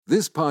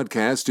This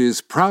podcast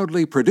is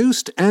proudly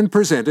produced and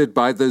presented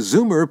by the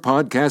Zoomer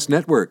Podcast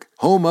Network,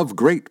 home of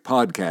great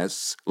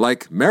podcasts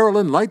like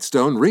Marilyn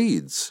Lightstone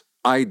Reads,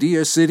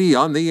 Idea City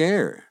on the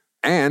Air,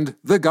 and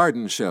The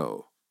Garden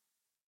Show.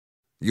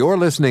 You're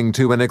listening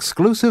to an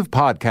exclusive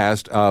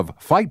podcast of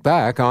Fight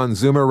Back on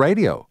Zoomer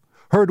Radio,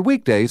 heard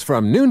weekdays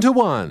from noon to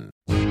 1.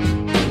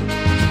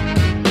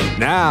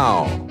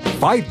 Now,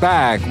 Fight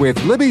Back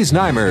with Libby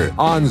Znaimer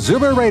on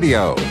Zoomer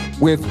Radio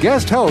with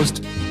guest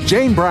host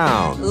Jane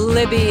Brown.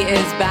 Libby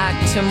is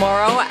back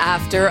tomorrow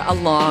after a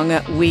long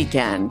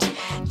weekend.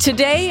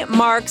 Today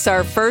marks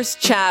our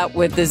first chat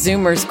with the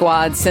Zoomer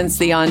Squad since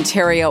the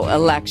Ontario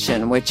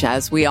election, which,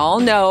 as we all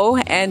know,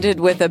 ended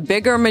with a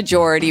bigger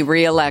majority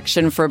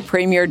re-election for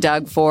Premier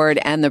Doug Ford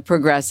and the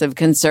Progressive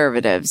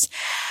Conservatives.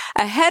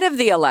 Ahead of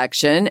the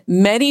election,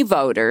 many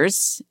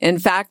voters, in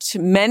fact,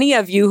 many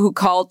of you who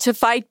called to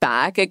fight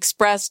back,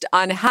 expressed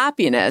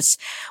unhappiness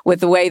with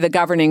the way the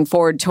governing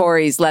Ford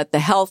Tories let the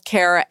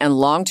healthcare and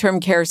long-term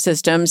care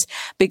systems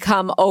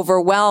become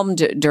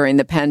overwhelmed during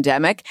the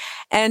pandemic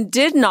and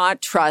did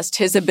not trust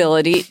his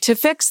ability to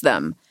fix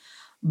them.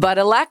 But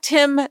elect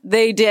him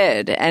they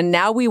did, and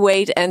now we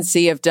wait and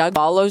see if Doug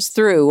follows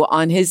through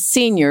on his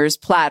seniors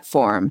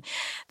platform.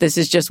 This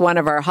is just one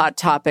of our hot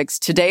topics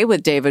today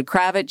with David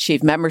Kravitz,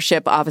 Chief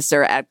Membership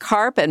Officer at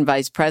CARP and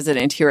Vice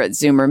President here at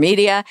Zoomer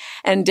Media,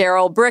 and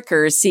Daryl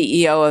Bricker,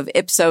 CEO of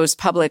Ipsos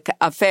Public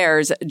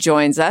Affairs,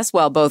 joins us,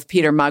 while both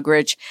Peter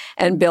Muggeridge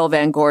and Bill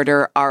Van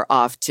Gorder are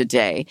off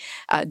today.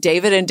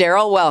 David and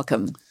Daryl,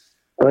 welcome.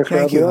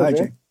 Thank you. Hi,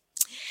 Jane.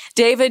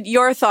 David,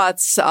 your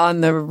thoughts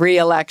on the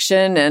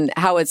re-election and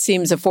how it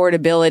seems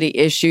affordability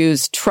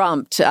issues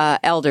trumped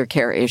elder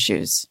care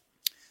issues?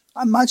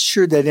 I'm not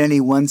sure that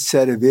any one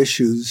set of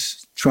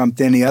issues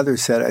trumped any other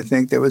set. I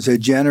think there was a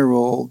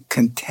general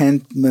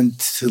contentment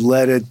to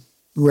let it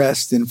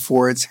rest in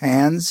Ford's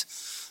hands.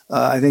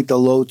 I think the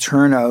low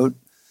turnout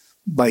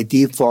by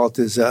default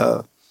is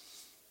a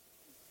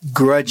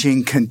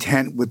grudging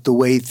content with the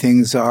way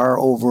things are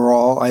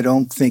overall. I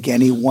don't think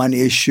any one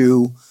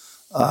issue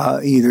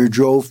either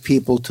drove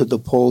people to the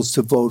polls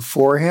to vote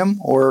for him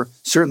or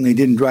certainly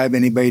didn't drive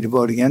anybody to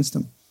vote against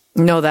him.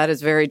 No, that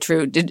is very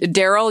true.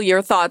 Daryl,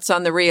 your thoughts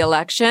on the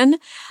re-election,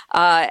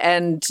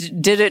 and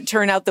did it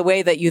turn out the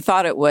way that you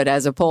thought it would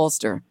as a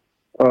pollster?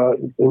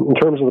 In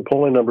terms of the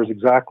polling numbers,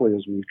 exactly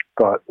as we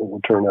thought it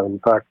would turn out. In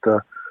fact,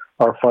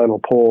 our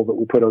final poll that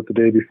we put out the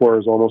day before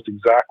is almost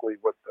exactly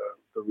what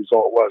the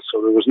result was,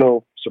 so there was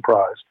no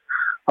surprise.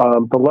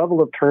 The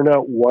level of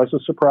turnout was a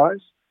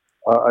surprise.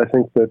 I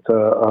think that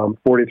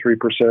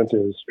 43%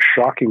 is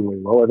shockingly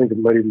low. I think it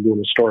might even be an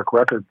historic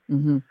record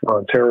for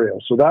Ontario.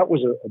 So that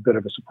was a bit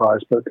of a surprise,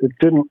 but it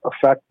didn't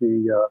affect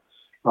the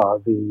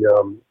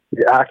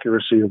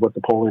accuracy of what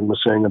the polling was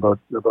saying about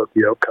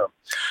the outcome.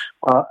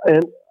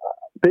 And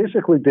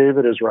basically,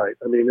 David is right.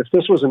 I mean, if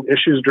this was an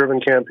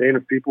issues-driven campaign,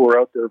 if people were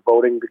out there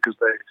voting because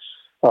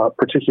they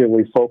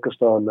particularly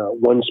focused on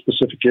one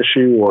specific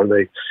issue, or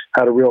they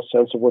had a real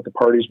sense of what the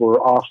parties were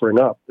offering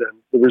up, then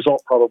the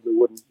result probably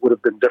would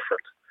have been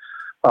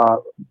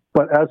different.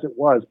 But as it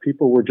was,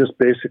 people were just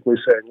basically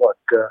saying, look,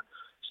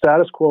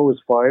 status quo is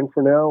fine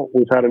for now.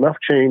 We've had enough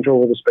change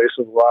over the space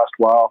of the last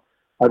while.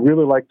 I'd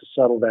really like to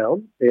settle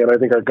down, and I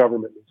think our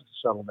government needs to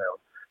settle down.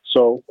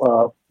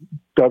 So,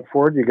 Doug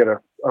Ford, you get a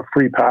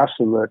free pass,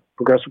 and the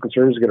Progressive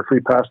Conservatives get a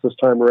free pass this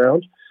time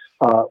around.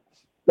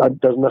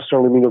 That doesn't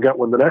necessarily mean you'll get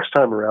one the next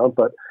time around,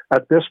 but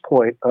at this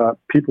point,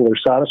 people are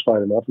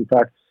satisfied enough. In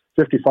fact,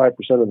 55%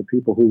 of the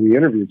people who we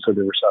interviewed said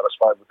they were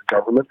satisfied with the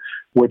government,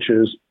 which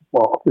is,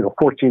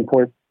 14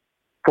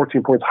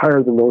 points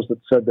higher than those that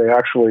said they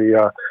actually,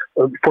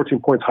 14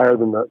 points higher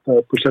than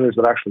the percentage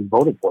that actually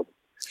voted for them.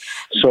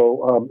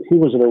 So he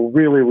was in a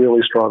really,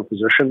 really strong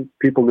position.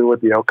 People knew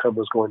what the outcome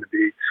was going to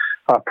be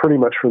pretty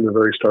much from the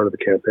very start of the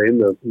campaign.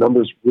 The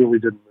numbers really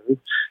didn't move.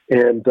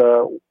 And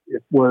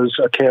it was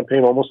a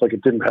campaign almost like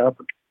it didn't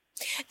happen.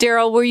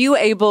 Daryl, were you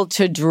able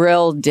to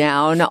drill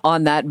down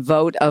on that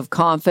vote of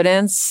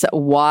confidence?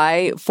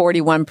 Why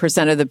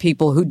 41% of the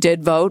people who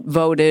did vote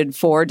voted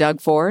for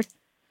Doug Ford?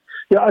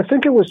 Yeah, I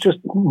think it was just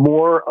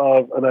more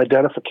of an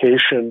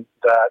identification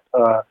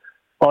that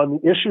on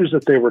the issues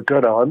that they were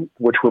good on,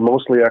 which were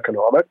mostly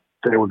economic,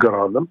 they were good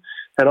on them.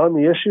 And on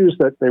the issues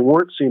that they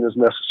weren't seen as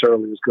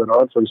necessarily as good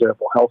on, for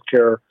example,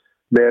 healthcare,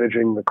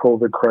 managing the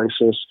COVID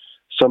crisis,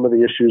 some of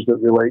the issues that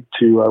relate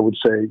to, I would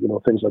say,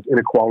 things like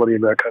inequality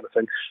and that kind of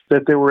thing,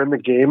 that they were in the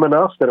game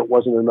enough that it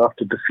wasn't enough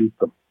to defeat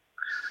them.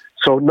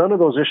 So none of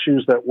those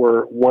issues that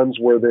were ones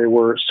where they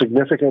were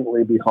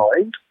significantly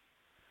behind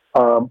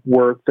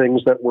were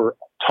things that were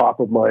top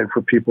of mind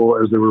for people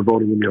as they were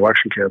voting in the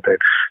election campaign.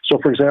 So,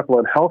 for example,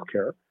 on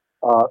healthcare,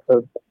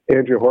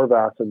 Andrea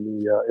Horwath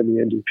and the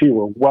NDP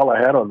were well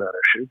ahead on that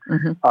issue.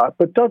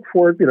 But Doug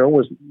Ford,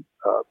 was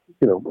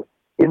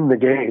in the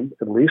game,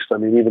 at least. I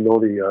mean, even though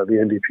the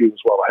NDP was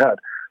well ahead,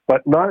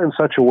 but not in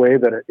such a way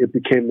that it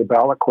became the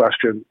ballot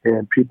question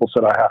and people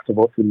said, I have to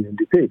vote for the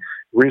NDP. The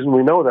reason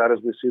we know that is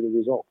we see the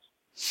results.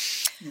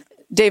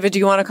 David, do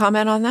you want to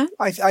comment on that?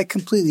 I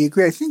completely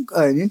agree. I think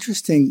an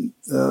interesting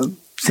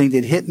thing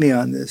that hit me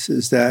on this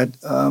is that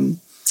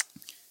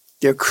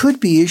there could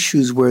be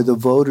issues where the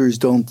voters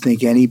don't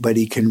think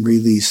anybody can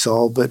really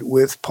solve it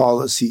with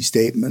policy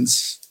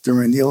statements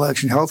during the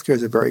election. Healthcare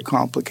is a very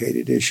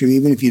complicated issue,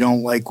 even if you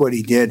don't like what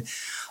he did.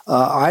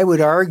 I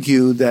would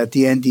argue that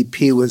the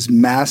NDP was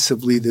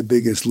massively the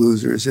biggest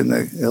losers in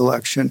the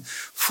election.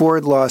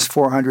 Ford lost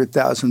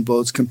 400,000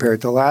 votes compared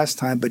to last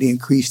time, but he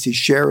increased his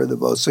share of the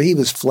votes. So he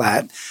was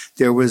flat.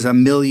 There was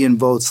 1 million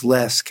votes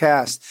less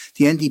cast.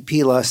 The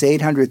NDP lost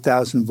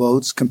 800,000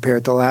 votes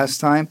compared to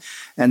last time,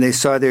 and they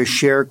saw their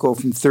share go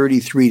from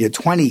 33 to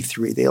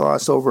 23. They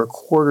lost over a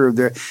quarter of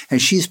their, and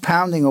she's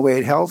pounding away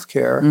at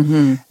healthcare,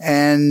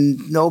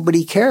 and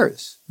nobody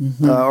cares,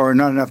 or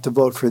not enough to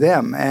vote for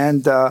them.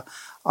 And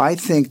I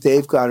think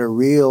they've got a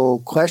real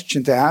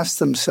question to ask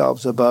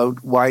themselves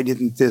about why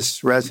didn't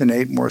this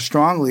resonate more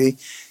strongly.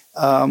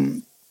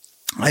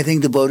 I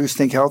think the voters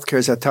think healthcare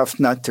is a tough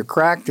nut to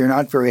crack. They're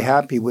not very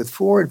happy with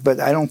Ford,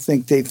 but I don't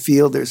think they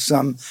feel there's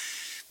some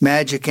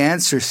magic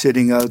answer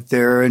sitting out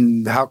there,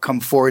 and how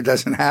come Ford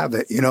doesn't have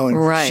it,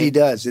 and she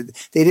does.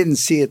 They didn't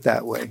see it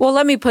that way. Well,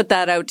 let me put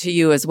that out to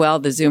you as well,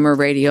 the Zoomer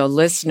Radio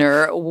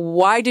listener.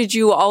 Why did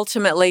you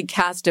ultimately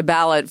cast a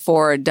ballot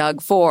for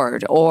Doug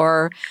Ford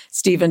or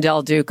Stephen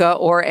Del Duca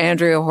or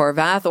Andrea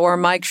Horwath or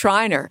Mike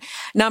Schreiner?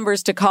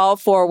 Numbers to call,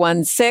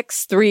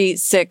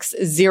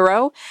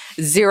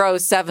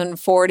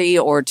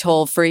 416-360-0740 or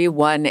toll free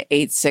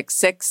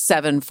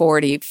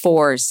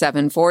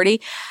 1-866-740-4740.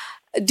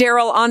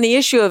 Daryl, on the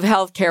issue of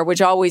healthcare,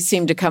 which always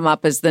seemed to come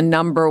up as the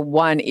number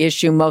one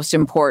issue most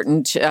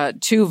important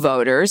to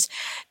voters,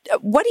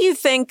 what do you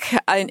think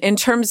in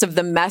terms of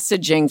the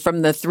messaging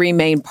from the three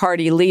main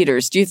party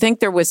leaders? Do you think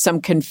there was some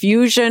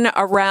confusion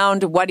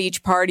around what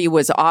each party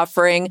was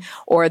offering,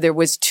 or there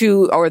were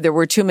too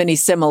many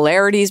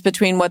similarities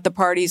between what the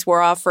parties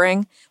were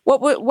offering?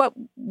 What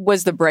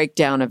was the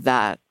breakdown of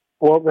that?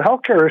 Well, the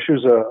healthcare issue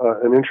is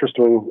an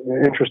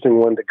interesting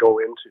one to go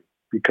into,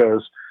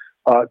 because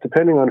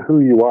depending on who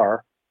you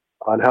are,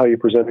 on how you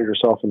presented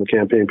yourself in the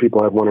campaign,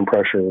 people have one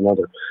impression or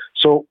another.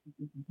 So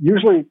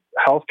usually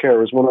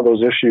healthcare is one of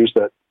those issues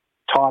that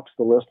tops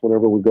the list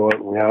whenever we go out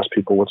and we ask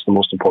people what's the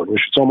most important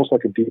issue. It's almost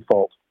like a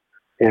default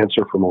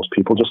answer for most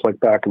people, just like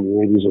back in the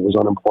 80s it was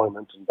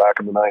unemployment, and back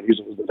in the 90s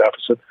it was the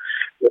deficit.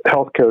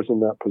 Healthcare is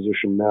in that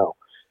position now.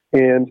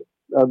 And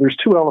there's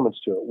two elements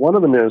to it. One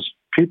of them is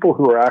people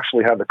who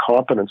actually have the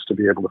competence to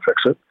be able to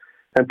fix it,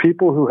 and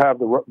people who have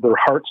their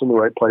hearts in the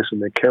right place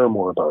and they care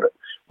more about it.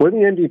 Where the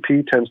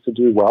NDP tends to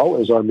do well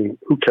is on the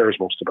who cares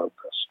most about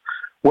this.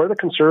 Where the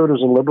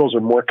Conservatives and Liberals are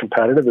more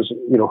competitive is,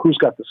 who's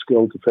got the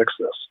skill to fix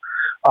this.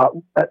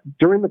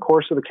 During the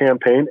course of the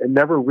campaign, it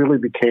never really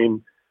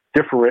became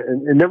different,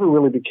 and it never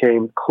really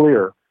became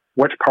clear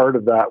which part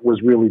of that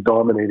was really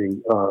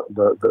dominating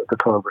the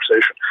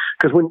conversation.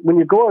 Because when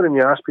you go out and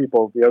you ask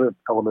people, the other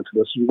element to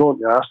this, you go out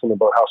and you ask them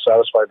about how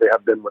satisfied they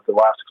have been with their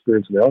last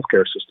experience in the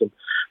healthcare system,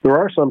 there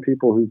are some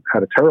people who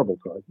had a terrible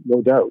time,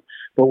 no doubt.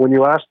 But when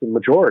you ask the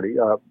majority,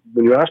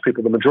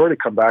 the majority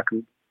come back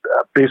and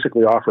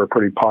basically offer a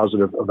pretty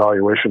positive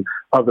evaluation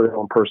of their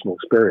own personal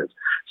experience.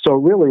 So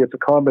really, it's a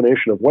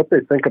combination of what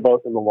they think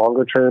about in the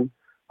longer term,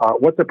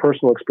 what their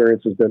personal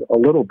experience has been a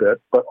little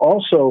bit, but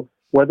also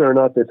whether or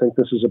not they think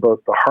this is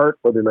about the heart,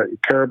 whether or not you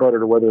care about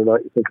it, or whether or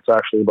not you think it's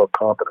actually about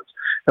competence.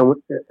 And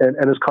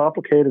as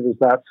complicated as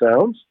that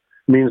sounds,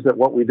 means that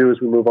what we do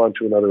is we move on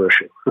to another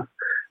issue.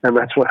 And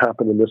that's what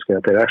happened in this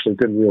campaign. It actually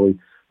didn't really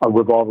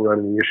revolve around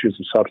any issues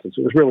of substance.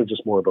 It was really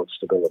just more about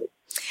stability.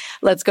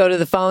 Let's go to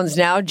the phones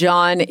now.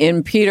 John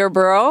in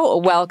Peterborough,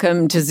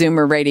 welcome to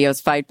Zoomer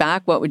Radio's Fight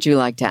Back. What would you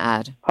like to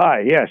add?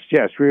 Hi, yes.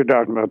 We were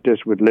talking about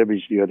this with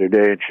Libby the other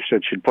day, and she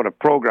said she'd put a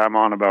program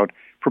on about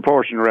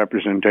proportional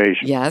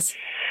representation. Yes.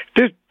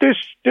 This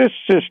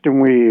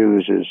system we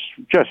use is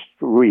just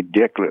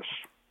ridiculous.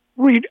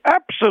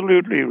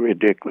 Absolutely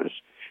ridiculous.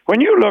 When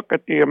you look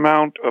at the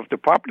amount of the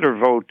popular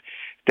vote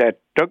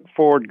that Doug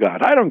Ford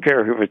got, I don't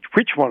care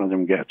which one of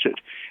them gets it,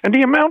 and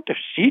the amount of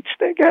seats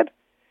they get,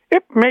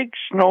 it makes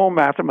no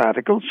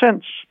mathematical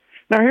sense.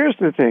 Now, here's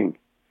the thing.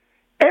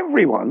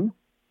 Everyone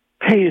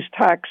pays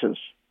taxes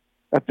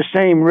at the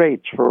same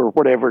rates for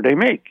whatever they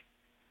make,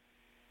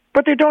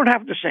 but they don't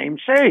have the same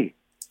say.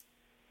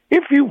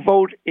 If you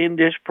vote in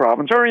this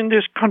province or in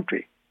this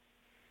country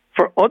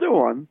for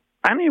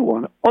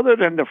anyone other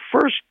than the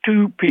first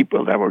two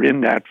people that were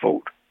in that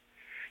vote,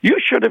 you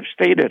should have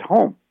stayed at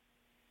home.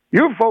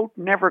 Your vote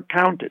never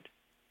counted.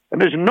 And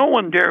there's no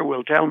one there who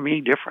will tell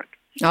me different.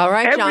 All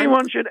right, John.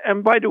 Everyone should,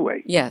 and by the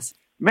way, yes,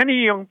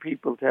 many young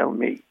people tell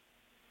me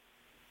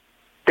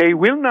they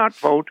will not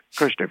vote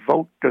because their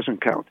vote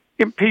doesn't count.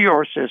 In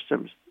PR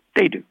systems,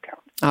 they do count.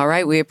 All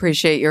right, we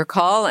appreciate your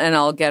call, and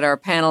I'll get our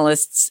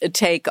panelists'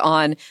 take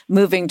on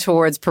moving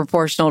towards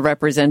proportional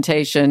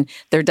representation.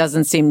 There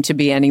doesn't seem to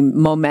be any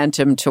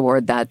momentum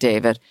toward that,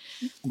 David.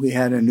 We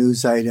had a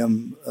news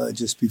item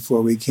just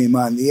before we came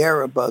on the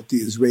air about the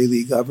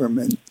Israeli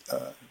government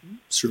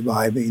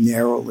surviving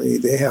narrowly.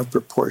 They have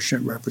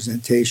proportionate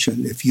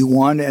representation if you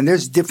want, and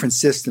there's different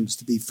systems,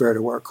 to be fair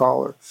to our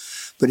caller.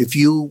 But if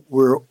you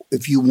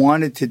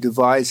wanted to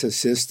devise a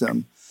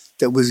system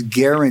that was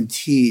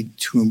guaranteed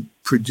to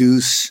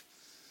produce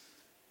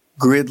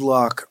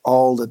gridlock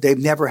they've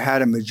never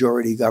had a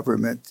majority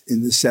government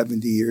in the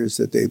 70 years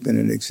that they've been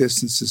in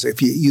existence.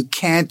 If you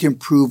can't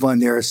improve on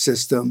their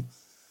system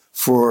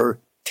for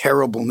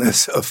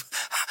terribleness of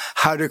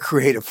how to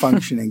create a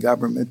functioning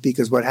government,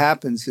 because what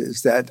happens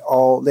is that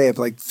they have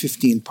like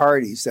 15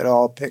 parties that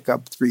all pick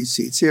up 3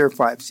 seats here,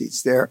 5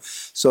 seats there.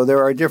 So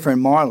there are different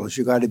models.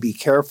 You got to be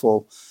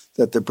careful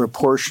that the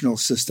proportional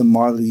system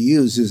model you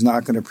use is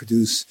not going to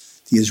produce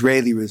the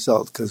Israeli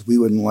result, because we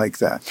wouldn't like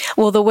that.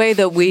 Well, the way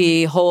that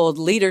we hold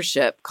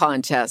leadership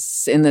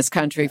contests in this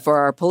country for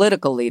our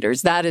political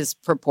leaders, that is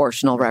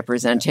proportional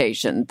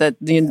representation. That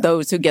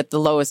those who get the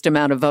lowest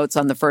amount of votes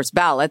on the first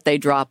ballot, they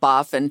drop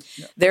off, and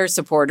their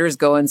supporters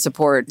go and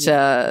support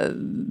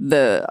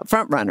the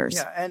front runners.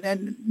 Yeah,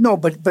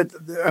 but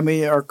I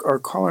mean, our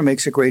caller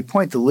makes a great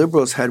point. The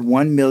Liberals had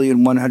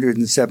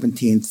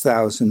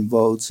 1,117,000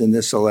 votes in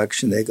this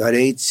election. They got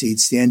 8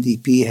 seats. The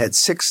NDP had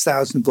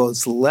 6,000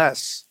 votes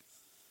less.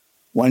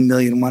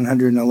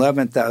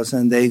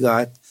 1,111,000, they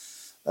got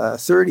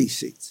 30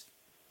 seats.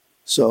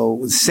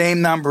 So the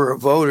same number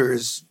of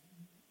voters,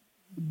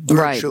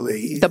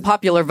 virtually. Right. The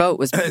popular vote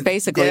was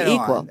basically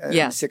equal.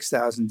 Yes.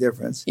 6,000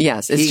 difference.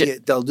 Yes.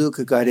 Del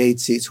Duca got 8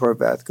 seats,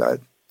 Horvath got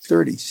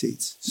 30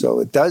 seats. So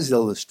it does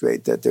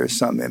illustrate that there's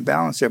some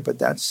imbalance there, but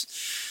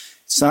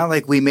it's not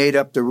like we made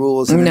up the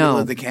rules in the middle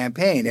of the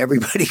campaign.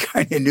 Everybody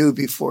kind of knew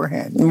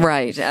beforehand.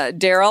 Right.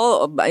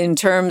 Daryl, in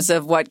terms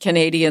of what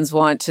Canadians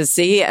want to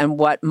see and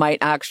what might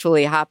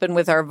actually happen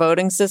with our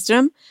voting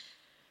system?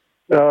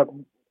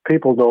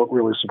 People don't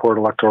really support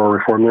electoral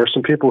reform. There are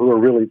some people who are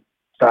really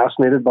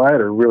fascinated by it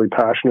or really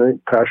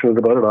passionate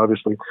about it.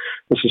 Obviously,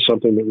 this is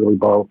something that really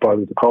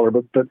bothers the caller.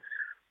 But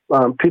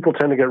people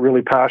tend to get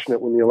really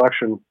passionate when the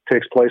election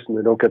takes place and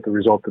they don't get the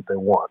result that they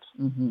want.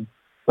 Mm-hmm.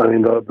 I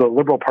mean, the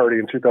Liberal Party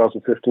in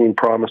 2015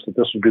 promised that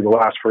this would be the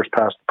last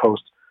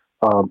first-past-the-post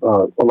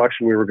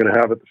election we were going to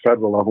have at the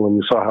federal level, and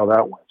you saw how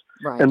that went.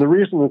 Right. And the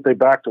reason that they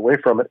backed away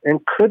from it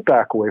and could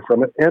back away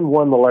from it and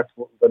won the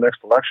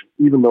next election,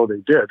 even though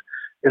they did,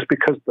 is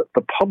because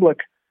the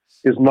public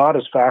is not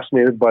as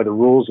fascinated by the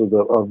rules of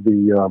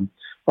the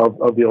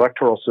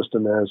electoral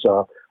system as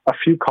a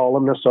few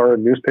columnists are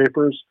in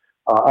newspapers.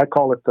 I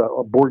call it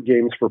board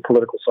games for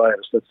political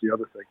scientists. That's the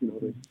other thing.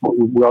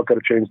 We all got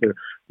to change the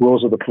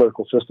rules of the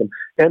political system,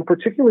 and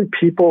particularly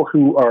people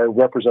who are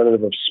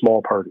representative of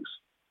small parties,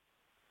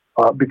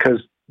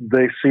 because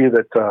they see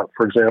that,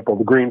 for example,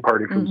 the Green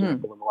Party, for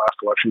example, in the last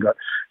election got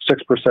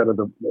 6% of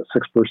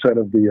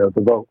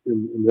the vote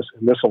in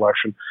this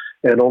election,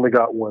 and only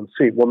got 1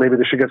 seat. Well, maybe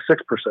they should get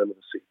 6% of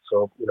the seat.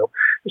 So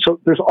so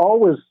there's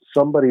always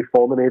somebody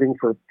fulminating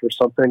for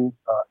something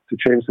to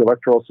change the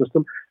electoral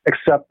system,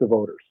 except the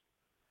voters.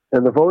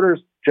 And the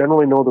voters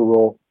generally know the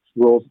rules.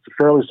 It's a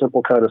fairly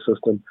simple kind of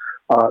system.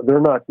 They're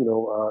not,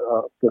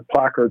 the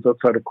placards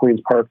outside of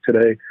Queen's Park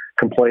today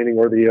complaining,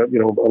 or the,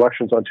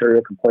 Elections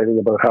Ontario complaining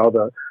about how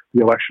the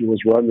election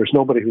was run. There's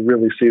nobody who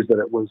really sees that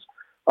it was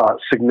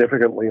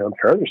significantly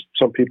unfair. There's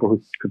some people who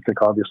could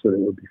think, obviously, it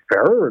would be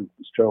fairer, and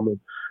this gentleman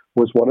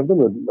was one of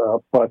them.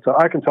 But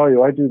I can tell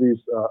you, I do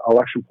these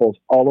election polls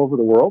all over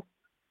the world.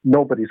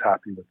 Nobody's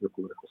happy with their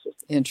political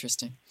system.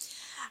 Interesting.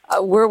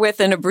 We're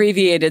with an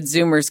abbreviated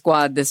Zoomer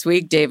squad this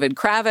week. David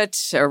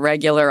Kravitz, a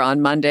regular on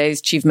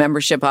Mondays, Chief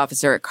Membership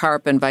Officer at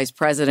CARP and Vice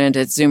President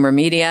at Zoomer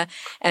Media.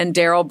 And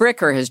Daryl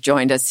Bricker has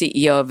joined us,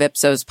 CEO of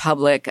Ipsos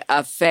Public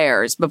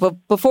Affairs.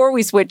 But before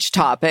we switch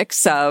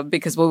topics,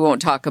 because we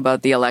won't talk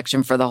about the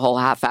election for the whole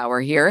half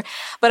hour here,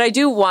 but I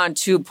do want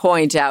to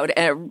point out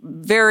a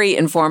very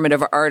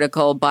informative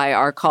article by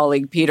our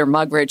colleague Peter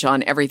Muggeridge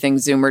on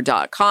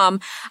everythingzoomer.com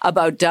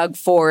about Doug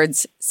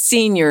Ford's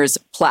seniors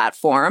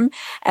platform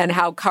and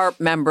how CARP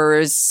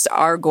members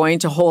are going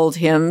to hold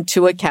him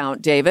to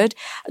account, David,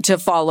 to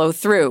follow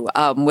through.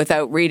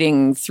 Without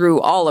reading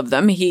through all of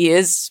them, he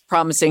is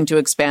promising to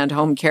expand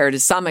home care to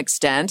some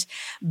extent,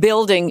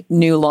 building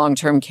new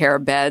long-term care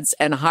beds,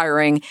 and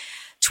hiring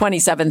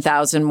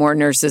 27,000 more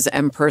nurses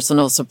and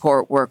personal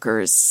support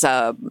workers.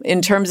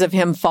 In terms of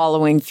him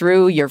following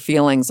through, your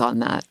feelings on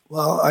that?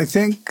 Well, I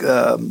think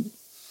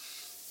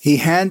he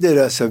handed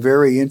us a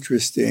very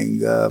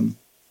interesting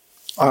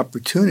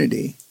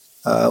opportunity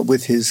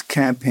with his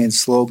campaign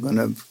slogan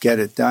of "Get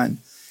It Done,"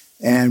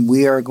 and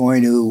we are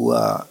going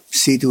to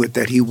see to it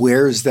that he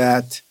wears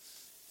that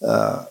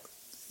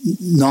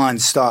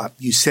nonstop.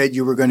 You said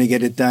you were going to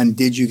get it done.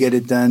 Did you get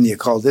it done? You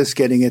call this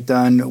getting it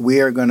done. We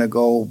are going to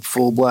go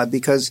full blood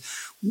because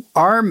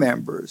our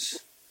members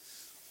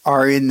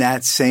are in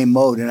that same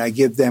mode, and I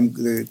give them,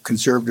 the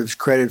Conservatives,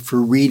 credit for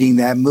reading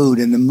that mood.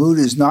 And the mood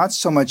is not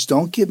so much,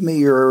 don't give me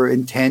your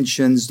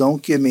intentions,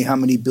 don't give me how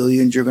many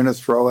billions you're going to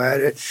throw at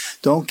it,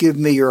 don't give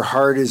me your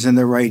heart is in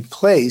the right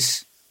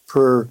place,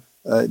 per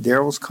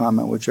Daryl's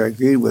comment, which I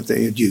agreed with. Do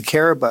you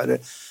care about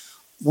it?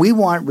 We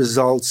want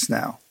results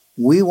now.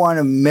 We want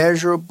a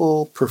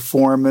measurable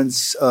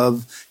performance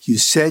of, you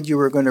said you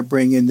were going to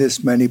bring in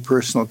this many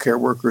personal care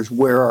workers.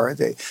 Where are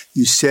they?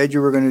 You said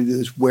you were going to do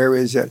this. Where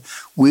is it?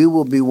 We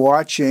will be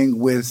watching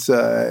with,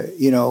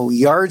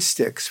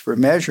 yardsticks for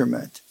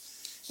measurement.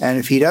 And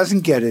if he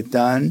doesn't get it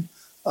done,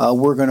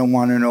 we're going to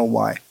want to know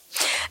why.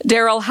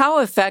 Daryl, how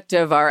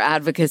effective are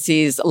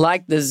advocacies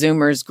like the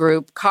Zoomers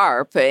group,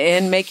 CARP,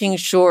 in making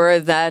sure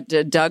that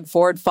Doug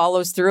Ford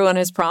follows through on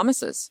his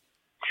promises?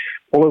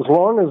 Well, as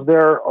long as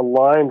they're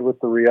aligned with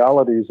the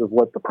realities of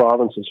what the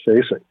province is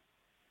facing,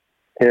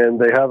 and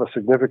they have a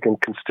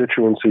significant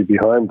constituency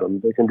behind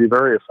them, they can be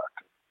very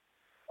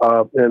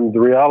effective. And the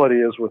reality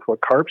is, with what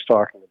CARP's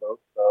talking about,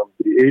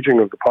 the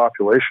aging of the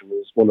population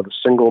is one of the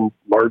single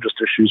largest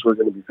issues we're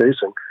going to be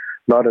facing,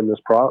 not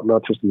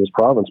just in this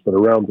province, but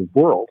around the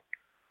world,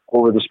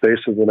 over the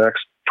space of the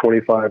next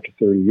 25 to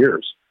 30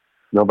 years.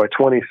 Now, by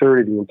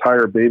 2030, the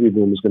entire baby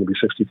boom is going to be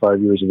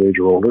 65 years of age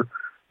or older.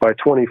 By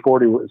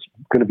 2040, it's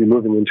going to be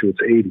moving into its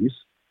 80s.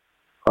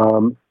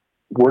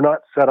 We're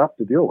not set up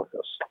to deal with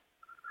this.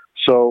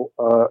 So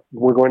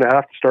we're going to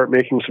have to start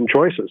making some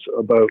choices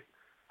about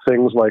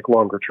things like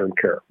longer-term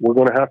care. We're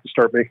going to have to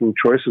start making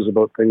choices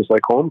about things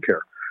like home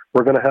care.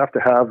 We're going to have,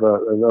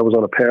 and I was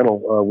on a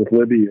panel with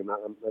Libby and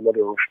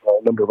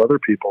a number of other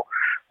people,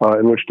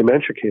 in which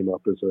dementia came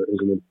up as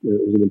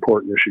an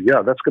important issue.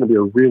 Yeah, that's going to be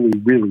a really,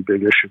 really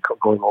big issue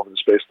going over the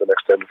space of the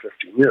next 10 to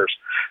 15 years,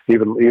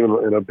 even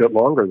in a bit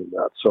longer than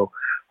that. So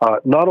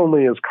not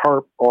only is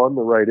CARP on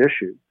the right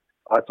issue,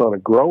 it's on a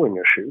growing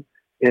issue,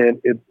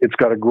 and it's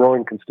got a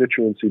growing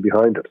constituency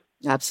behind it.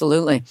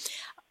 Absolutely.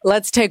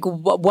 Let's take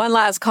one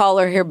last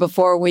caller here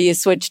before we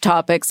switch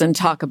topics and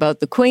talk about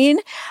the Queen.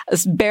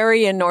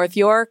 Barry in North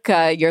York,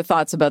 your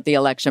thoughts about the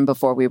election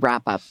before we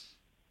wrap up.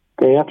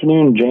 Good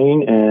afternoon,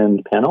 Jane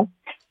and panel.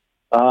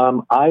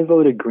 I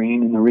voted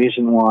Green, and the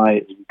reason why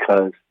is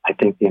because I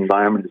think the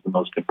environment is the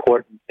most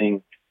important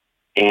thing,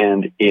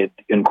 and it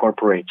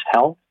incorporates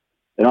health.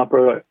 It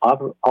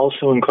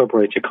also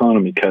incorporates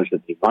economy, because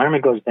if the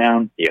environment goes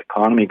down, the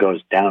economy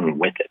goes down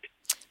with it.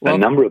 Well, a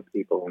number of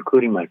people,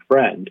 including my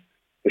friend,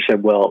 who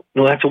said, well,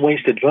 no, that's a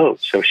wasted vote.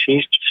 So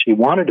she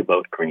wanted to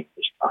vote Green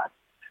this time,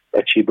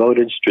 but she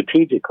voted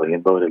strategically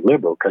and voted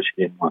Liberal because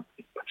she didn't want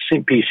to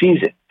put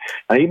PCs in.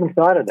 I even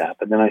thought of that,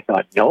 but then I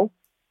thought, no,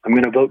 I'm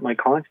going to vote my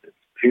conscience.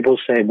 People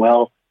say,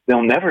 well,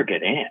 they'll never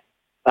get in.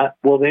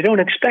 Well, they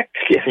don't expect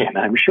to get in,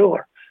 I'm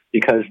sure,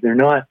 because they're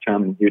not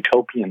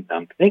utopian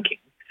thinking.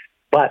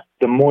 But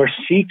the more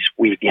seats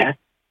we get,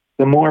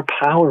 the more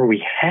power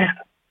we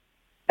have.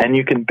 And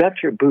you can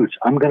bet your boots,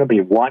 I'm going to be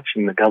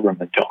watching the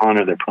government to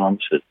honor their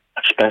promises,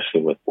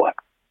 especially with what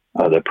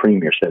the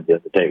Premier said the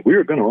other day. We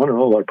are going to honor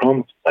all our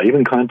promises. I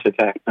even contacted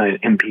my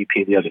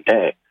MPP the other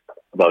day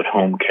about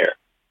home care.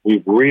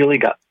 We've really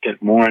got to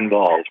get more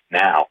involved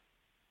now.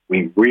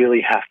 We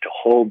really have to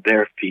hold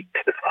their feet to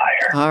the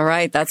fire. All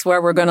right. That's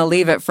where we're going to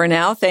leave it for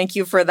now. Thank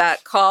you for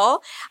that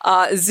call.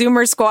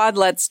 Zoomer Squad,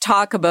 let's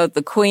talk about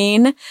the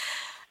Queen.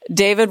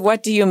 David,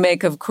 what do you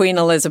make of Queen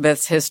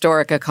Elizabeth's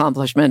historic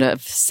accomplishment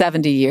of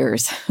 70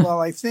 years?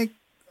 Well, I think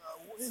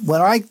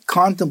when I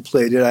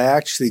contemplate it, I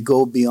actually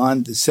go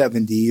beyond the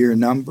 70-year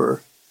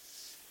number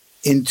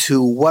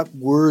into what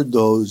were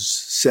those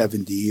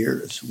 70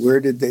 years? Where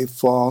did they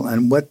fall?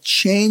 And what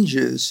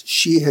changes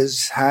she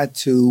has had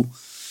to,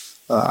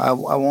 I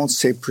won't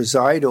say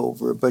preside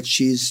over, but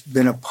she's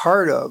been a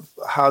part of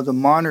how the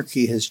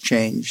monarchy has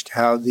changed,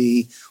 how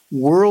the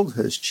world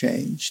has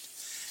changed.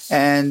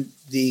 And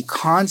the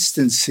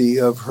constancy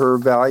of her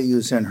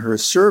values and her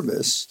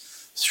service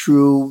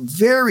through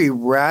very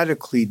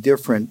radically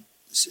different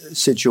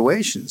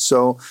situations.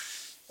 So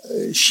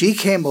she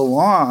came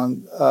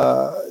along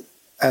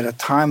at a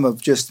time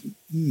of just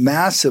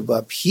massive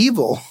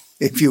upheaval,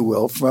 if you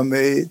will, from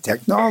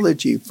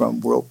technology, from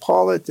world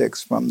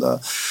politics, from the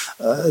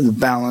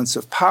balance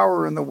of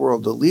power in the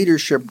world, the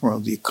leadership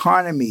world, the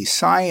economy,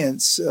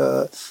 science,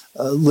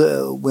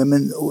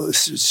 women,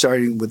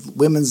 starting with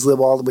Women's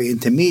Lib all the way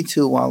into Me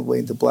Too, all the way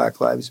into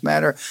Black Lives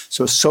Matter.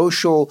 So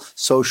social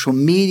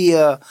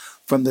media,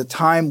 from the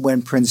time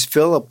when Prince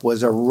Philip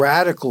was a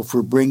radical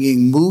for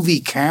bringing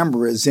movie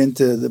cameras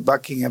into the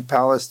Buckingham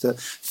Palace to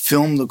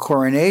film the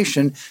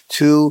coronation,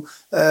 to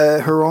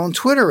her own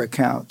Twitter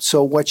account.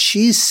 So what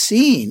she's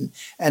seen,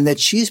 and that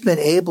she's been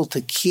able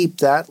to keep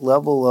that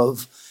level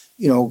of,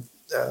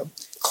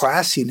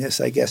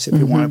 classiness, I guess, if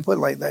you want to put it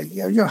like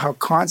that, how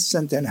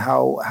constant and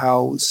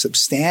how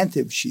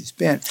substantive she's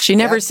been. She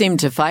never seemed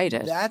to fight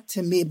it. That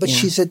to me, but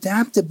she's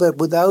adapted, but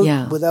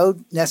without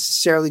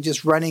necessarily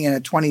just running in a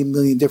 20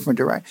 million different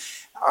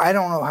directions. I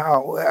don't know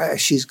how.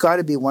 She's got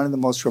to be one of the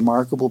most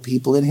remarkable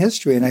people in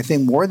history. And I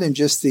think more than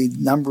just the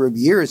number of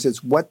years,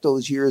 it's what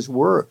those years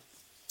were.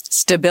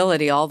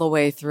 Stability all the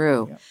way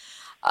through.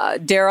 Yeah.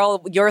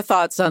 Daryl, your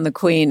thoughts on the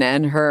Queen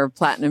and her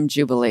Platinum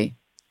Jubilee?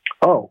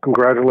 Oh,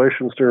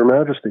 congratulations to Her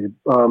Majesty.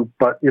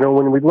 But,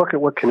 when we look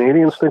at what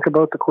Canadians think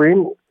about the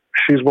Queen,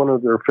 she's one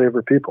of their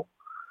favorite people.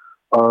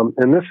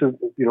 And this is,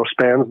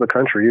 spans the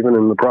country. Even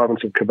in the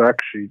province of Quebec,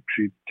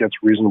 she gets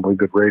reasonably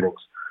good ratings.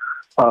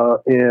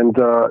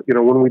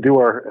 When we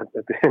do at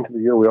the end of the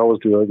year, we always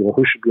do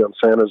who should be on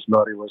Santa's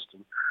naughty list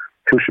and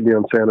who should be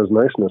on Santa's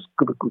nice list.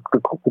 The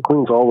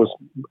Queen's always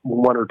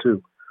one or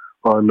two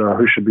on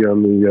who should be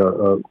on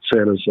the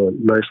Santa's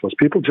nice list.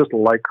 People just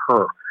like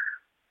her.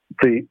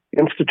 The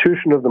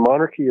institution of the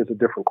monarchy is a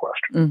different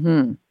question.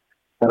 Mm-hmm.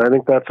 And I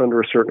think that's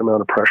under a certain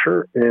amount of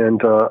pressure. And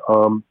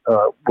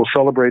we'll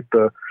celebrate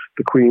the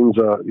Queen's,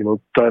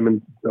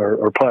 diamond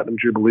or platinum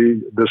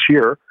jubilee this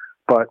year.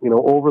 But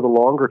over the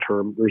longer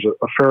term, there's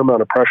a fair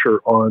amount of pressure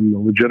on the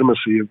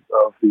legitimacy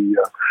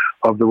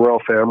of the royal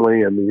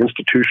family and the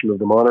institution of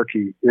the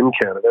monarchy in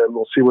Canada, and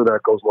we'll see where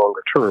that goes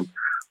longer term.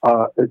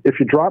 If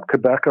you drop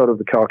Quebec out of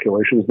the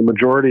calculations, the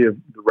majority of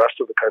the rest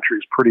of the country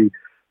is pretty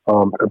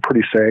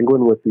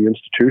sanguine with the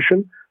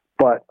institution.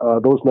 But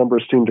those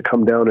numbers seem to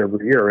come down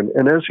every year.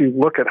 And as you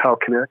look at how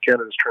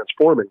Canada is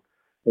transforming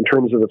in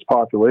terms of its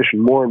population,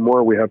 more and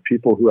more we have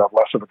people who have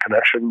less of a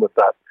connection with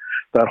that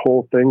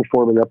whole thing,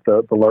 forming up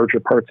the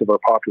larger parts of our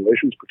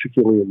populations,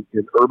 particularly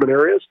in urban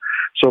areas.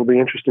 So it'll be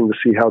interesting to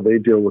see how they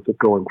deal with it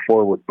going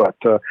forward. But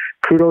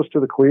kudos to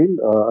the Queen.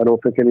 I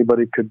don't think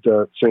anybody could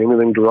say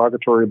anything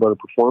derogatory about her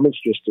performance,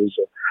 just as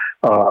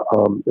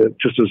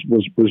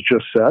was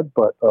just said.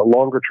 But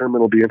longer term,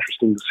 it'll be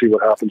interesting to see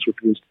what happens with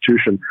the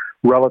institution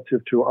relative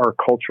to our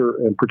culture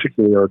and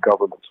particularly our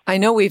government. I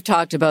know we've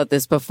talked about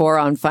this before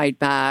on Fight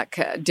Back,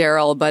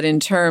 Daryl, but in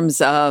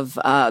terms of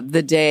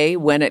the day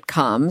when it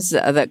comes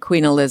that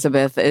Queen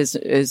Elizabeth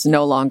is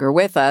no longer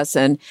with us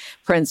and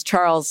Prince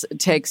Charles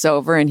takes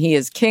over and he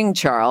is King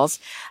Charles,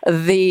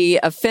 the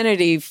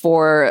affinity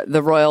for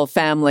the royal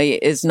family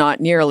is not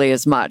nearly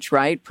as much,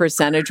 right?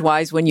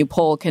 Percentage-wise, when you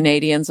poll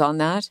Canadians on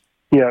that?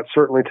 Yeah, it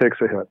certainly takes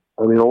a hit.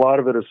 I mean, a lot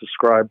of it is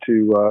ascribed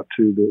to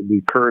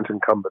the current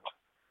incumbent.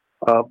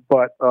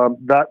 But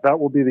that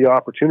will be the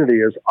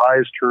opportunity as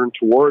eyes turn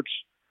towards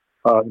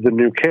the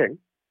new king,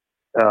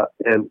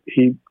 and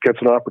he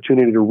gets an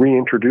opportunity to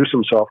reintroduce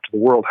himself to the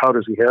world. How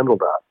does he handle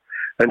that?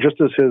 And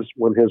just as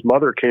when his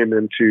mother came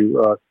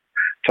into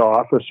to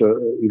office,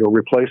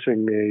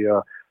 replacing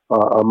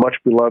a much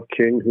beloved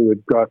king who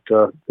had got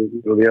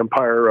the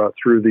empire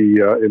through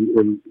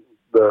the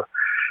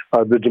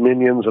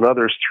Dominions and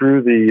others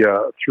through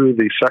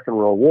the Second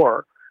World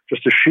War.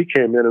 Just as she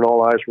came in and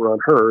all eyes were on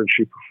her and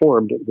she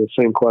performed, the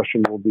same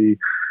question will be,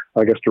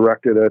 I guess,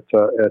 directed at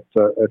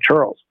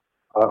Charles,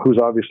 who's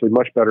obviously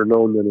much better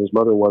known than his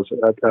mother was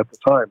at the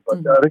time.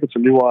 But I think it's a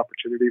new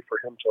opportunity for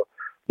him to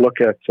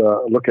look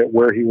at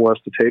where he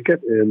wants to take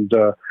it, and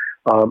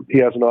he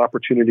has an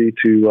opportunity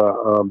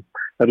to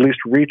at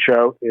least reach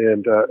out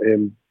and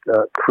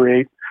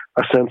create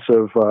a sense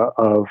of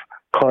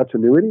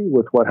continuity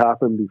with what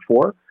happened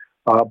before.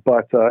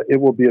 But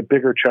it will be a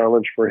bigger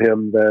challenge for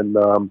him than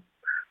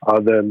I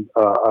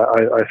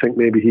think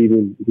maybe he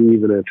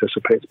even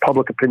anticipates.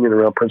 Public opinion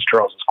around Prince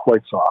Charles is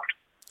quite soft.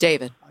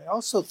 David. I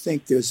also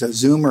think there's a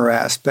Zoomer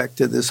aspect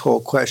to this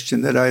whole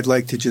question that I'd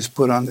like to just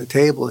put on the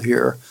table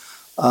here.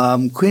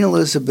 Queen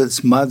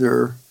Elizabeth's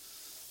mother,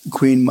 the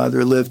Queen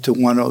Mother, lived to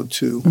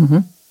 102.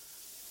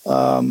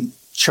 Mm-hmm.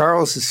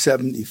 Charles is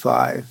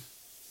 75.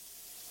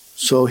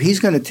 So he's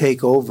going to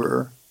take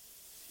over.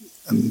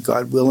 I mean,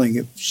 God willing,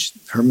 if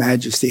Her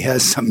Majesty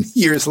has some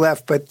years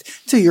left. But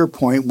to your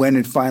point, when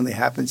it finally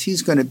happens,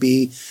 he's going to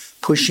be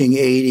pushing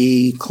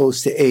 80,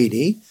 close to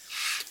 80.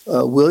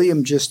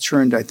 William just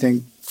turned, I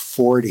think,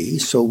 40.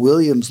 So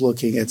William's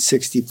looking at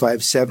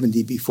 65,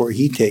 70 before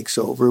he takes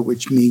over,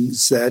 which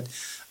means that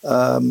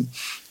young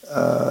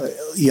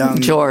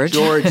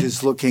George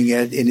is looking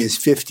at in his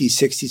 50s,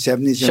 60s,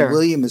 70s. Sure. And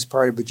William is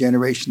part of a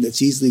generation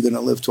that's easily going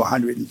to live to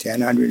 110,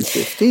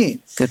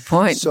 115. Good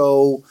point.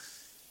 So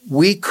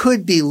we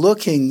could be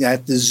looking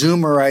at the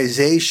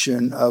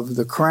Zoomerization of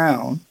the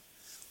crown,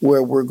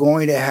 where we're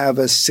going to have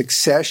a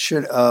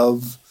succession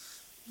of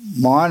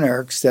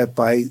monarchs that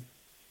by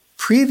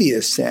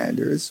previous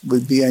standards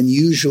would be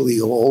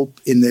unusually old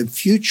in the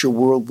future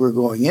world we're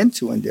going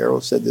into. And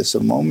Daryl said this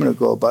a moment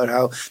ago about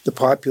how the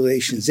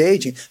population is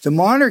aging. The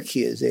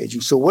monarchy is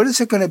aging. So what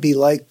is it going to be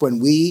like when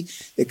we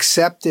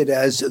accept it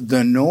as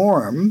the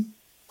norm?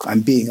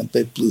 I'm being a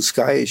bit blue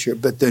skyish here,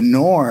 but the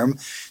norm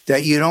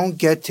that you don't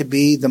get to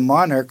be the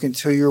monarch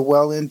until you're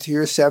well into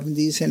your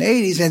 70s and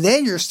 80s. And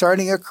then you're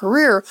starting a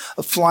career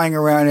of flying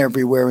around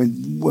everywhere.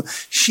 And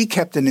she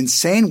kept an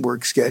insane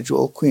work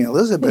schedule, Queen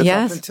Elizabeth,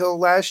 up until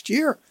last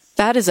year.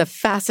 That is a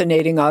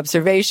fascinating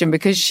observation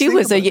because she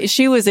was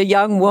a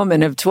young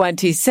woman of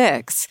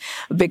 26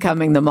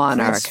 becoming the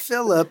monarch. Prince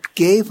Philip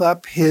gave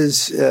up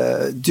his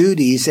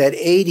duties at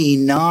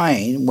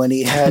 89 when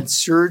he had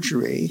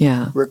surgery,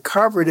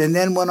 recovered, and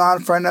then went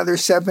on for another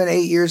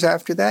 7-8 years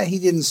after that. He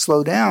didn't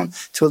slow down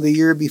till the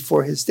year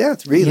before his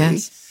death, really.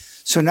 Yes.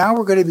 So now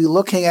we're going to be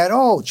looking at,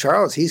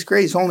 Charles, he's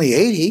great. He's only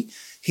 80.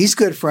 He's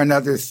good for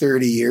another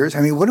 30 years.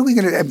 I mean, what are we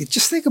going to –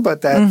 just think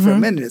about that for a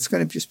minute. It's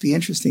going to just be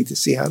interesting to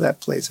see how that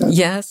plays out.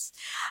 Yes.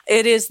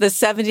 it is the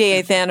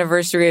 78th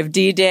anniversary of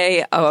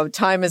D-Day. Oh,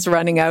 time is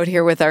running out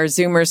here with our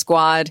Zoomer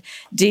squad.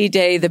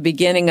 D-Day, the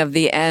beginning of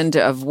the end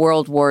of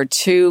World War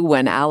II,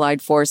 when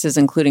Allied forces,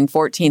 including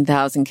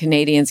 14,000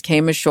 Canadians,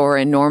 came ashore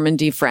in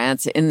Normandy,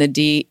 France, in the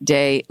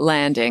D-Day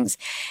landings.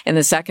 In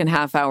the second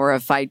half hour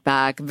of Fight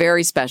Back,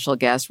 very special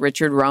guest,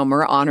 Richard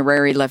Romer,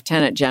 Honorary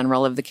Lieutenant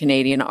General of the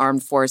Canadian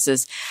Armed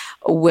Forces,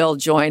 will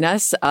join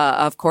us.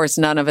 Of course,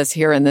 none of us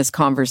here in this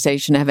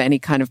conversation have any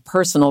kind of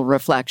personal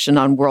reflection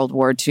on World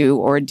War II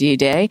or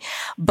D-Day.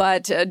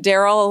 But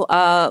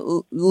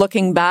Daryl,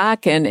 looking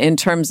back and in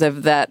terms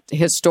of that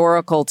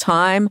historical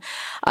time,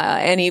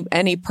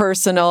 any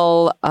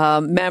personal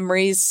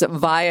memories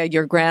via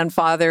your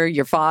grandfather,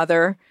 your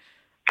father?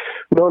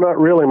 No, not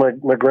really.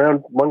 My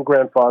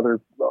grandfather,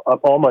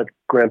 all my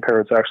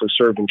grandparents actually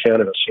served in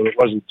Canada, so it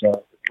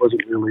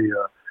wasn't really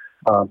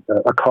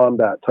a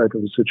combat type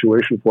of a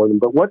situation for them.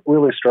 But what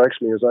really strikes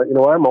me is,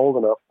 I'm old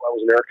enough. I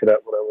was an air cadet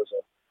when I was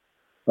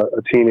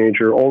a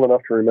teenager, old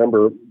enough to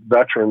remember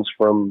veterans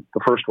from the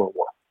First World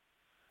War.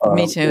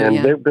 Me too. And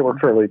yeah. they were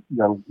fairly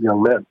young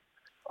men.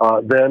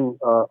 Then,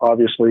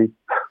 obviously,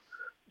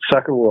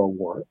 Second World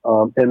War.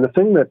 And the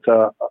thing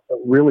that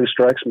really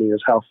strikes me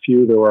is how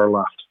few there are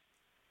left.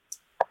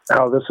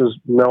 How this is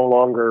no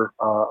longer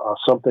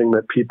something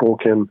that people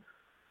can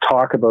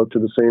talk about to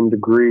the same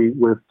degree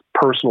with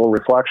personal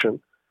reflection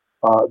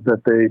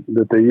that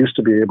they used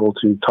to be able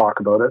to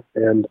talk about it,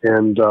 and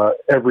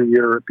every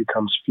year it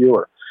becomes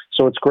fewer.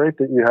 So it's great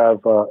that you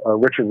have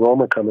Richard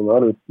Romer coming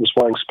on, who was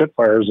flying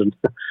Spitfires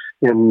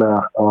in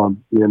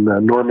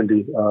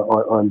Normandy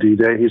on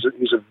D-Day.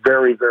 He's a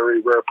very,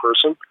 very rare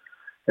person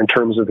in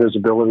terms of his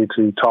ability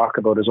to talk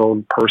about his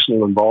own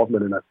personal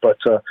involvement in it. But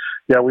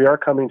we are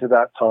coming to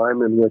that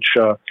time in which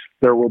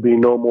there will be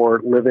no more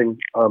living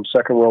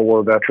Second World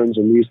War veterans,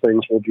 and these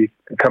things will be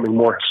becoming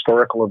more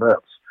historical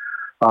events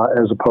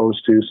as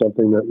opposed to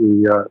something that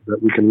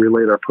we can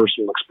relate our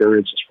personal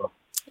experiences from.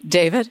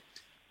 David?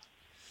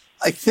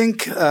 I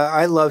think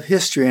I love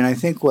history, and I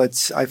think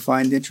what I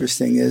find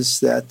interesting is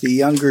that the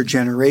younger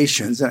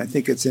generations, and I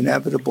think it's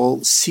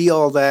inevitable, see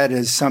all that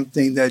as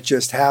something that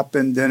just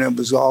happened and it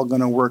was all going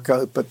to work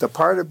out. But the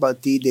part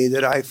about D-Day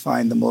that I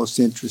find the most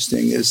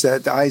interesting is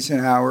that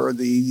Eisenhower,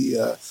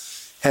 the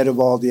head of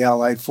all the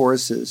Allied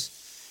forces,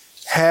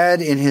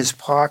 had in his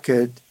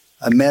pocket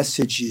a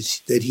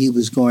message that he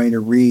was going to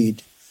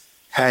read.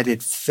 Had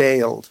it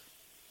failed,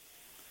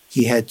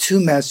 he had 2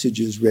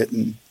 messages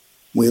written.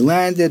 We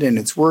landed and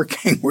it's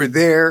working. We're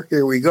there.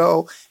 Here we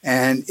go.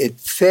 And it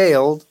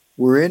failed.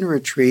 We're in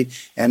retreat.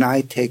 And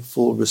I take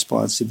full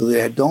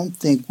responsibility. I don't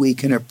think we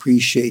can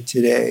appreciate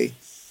today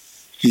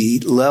the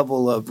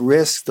level of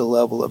risk, the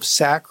level of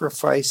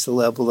sacrifice, the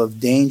level of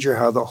danger,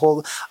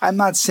 I'm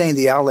not saying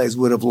the Allies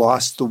would have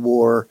lost the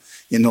war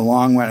in the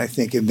long run. I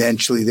think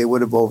eventually they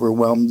would have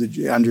overwhelmed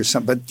under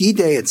some, but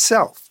D-Day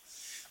itself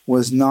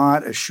was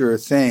not a sure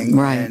thing.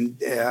 Right.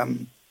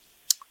 And,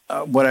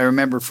 what I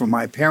remember from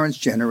my parents'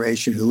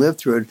 generation who lived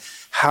through it,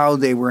 how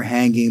they were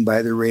hanging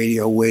by the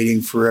radio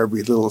waiting for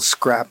every little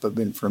scrap of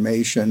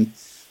information.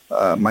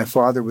 My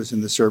father was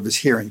in the service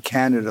here in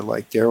Canada,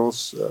 like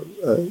Daryl's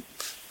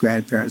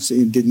grandparents.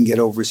 He didn't get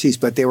overseas,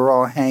 but they were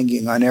all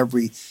hanging on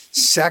every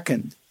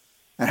second,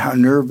 and how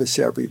nervous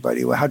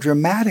everybody was, how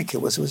dramatic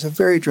it was. It was a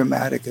very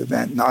dramatic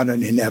event, not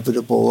an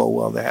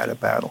inevitable, they had a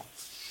battle.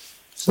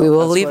 So we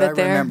will leave it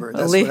there.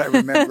 That's what I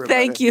remember.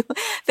 Thank you.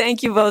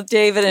 Thank you both,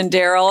 David and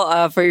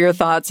Daryl, for your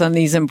thoughts on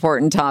these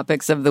important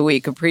topics of the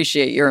week.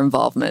 Appreciate your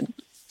involvement.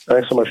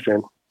 Thanks so much,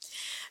 Jane.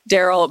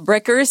 Daryl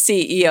Bricker,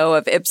 CEO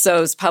of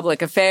Ipsos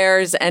Public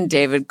Affairs, and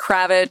David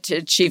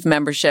Kravitz, Chief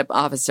Membership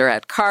Officer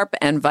at CARP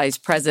and Vice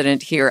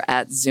President here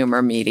at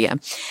Zoomer Media.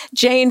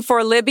 Jane,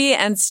 for Libby,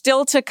 and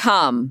still to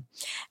come,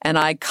 an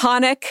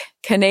iconic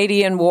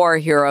Canadian war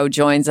hero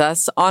joins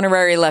us,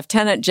 Honorary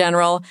Lieutenant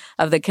General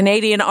of the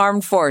Canadian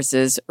Armed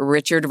Forces,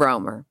 Richard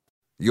Romer.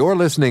 You're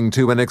listening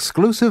to an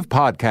exclusive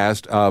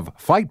podcast of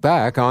Fight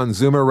Back on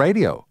Zoomer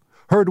Radio.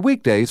 Heard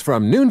weekdays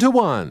from noon to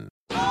 1.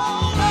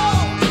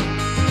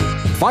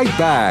 Fight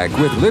Back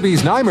with Libby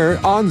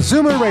Znaimer on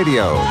Zoomer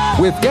Radio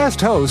with guest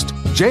host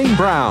Jane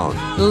Brown.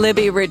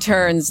 Libby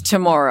returns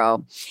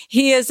tomorrow.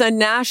 He is a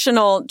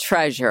national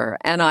treasure,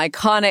 an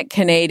iconic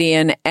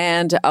Canadian,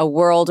 and a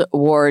World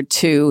War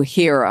II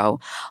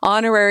hero.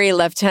 Honorary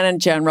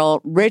Lieutenant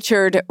General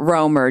Richard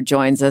Romer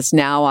joins us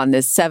now on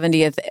this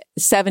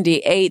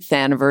 78th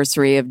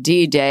anniversary of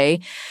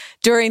D-Day.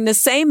 During the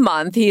same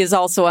month, he is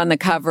also on the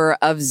cover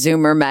of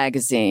Zoomer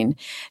magazine.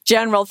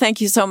 General, thank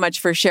you so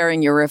much for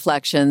sharing your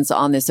reflections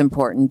on this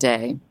important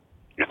day.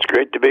 It's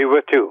great to be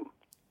with you.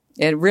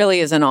 It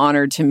really is an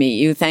honor to meet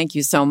you. Thank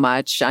you so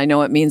much. I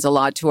know it means a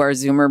lot to our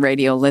Zoomer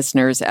Radio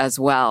listeners as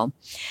well.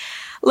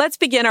 Let's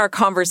begin our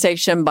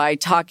conversation by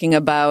talking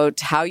about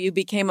how you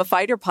became a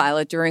fighter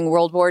pilot during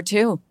World War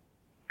II.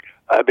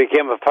 I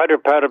became a fighter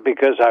pilot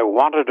because I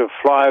wanted to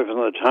fly from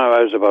the time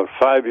I was about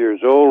 5 years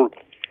old.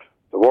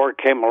 The war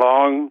came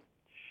along,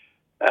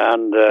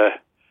 and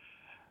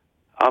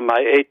on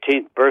my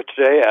 18th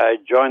birthday, I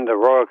joined the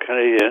Royal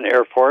Canadian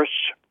Air Force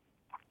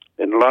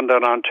in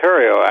London,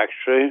 Ontario,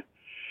 actually,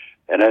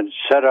 and then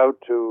set out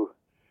to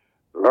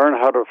learn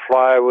how to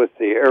fly with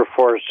the Air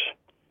Force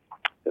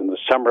in the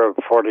summer of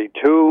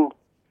 42,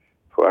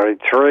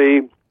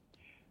 43,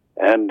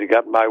 and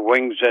got my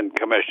wings in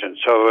commission.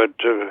 So it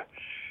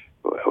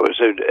was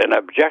an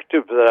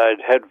objective that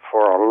I'd had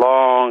for a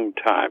long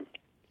time.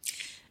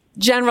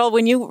 General,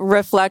 when you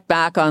reflect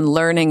back on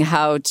learning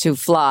how to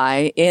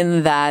fly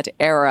in that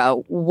era,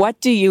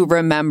 what do you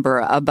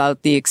remember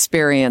about the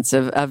experience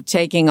of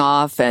taking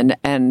off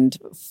and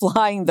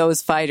flying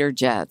those fighter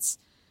jets?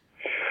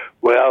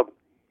 Well,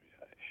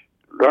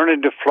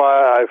 learning to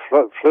fly,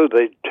 I flew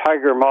the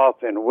Tiger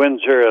Moth in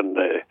Windsor and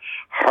the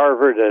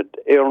Harvard at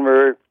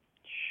Aylmer.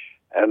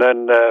 And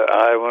then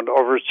I went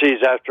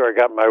overseas after I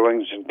got my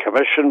wings in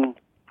commission.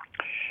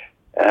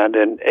 And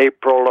in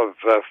April of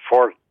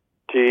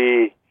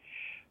 43,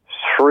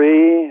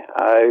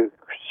 I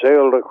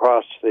sailed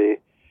across the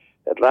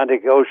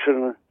Atlantic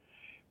Ocean,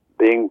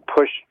 being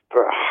pushed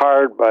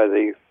hard by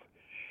the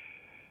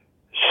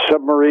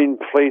submarine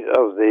fleet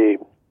of the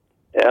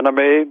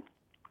enemy.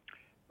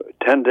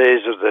 10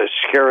 days of the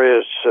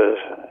scariest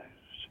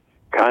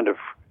kind of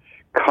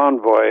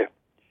convoy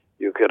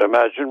you could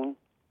imagine.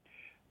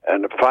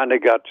 And finally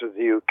got to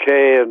the UK,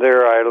 and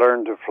there I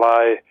learned to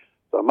fly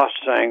the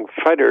Mustang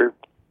fighter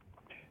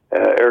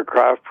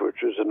aircraft,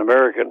 which is an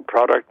American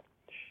product.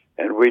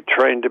 And we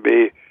trained to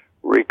be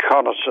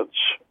reconnaissance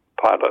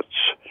pilots,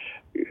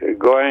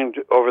 going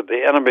over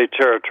the enemy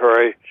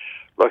territory,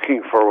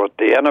 looking for what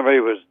the enemy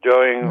was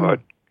doing,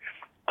 what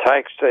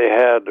tanks they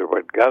had, or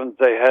what guns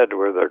they had,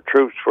 where their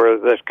troops were,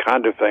 this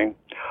kind of thing,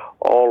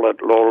 all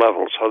at low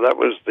level. So that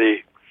was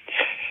the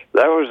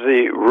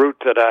route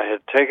that I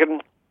had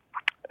taken,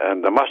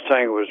 and the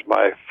Mustang was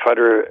my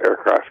fighter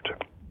aircraft.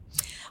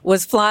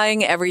 Was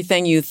flying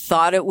everything you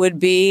thought it would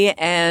be,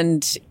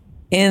 and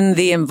in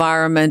the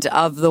environment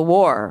of the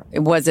war,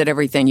 was it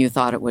everything you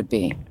thought it would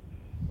be?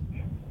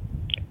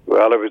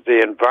 Well, it was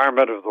the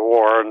environment of the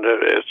war, and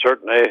it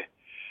certainly,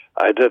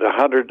 I did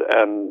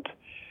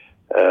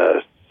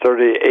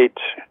 138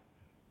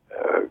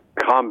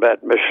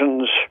 combat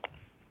missions,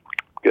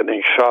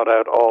 getting shot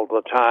at all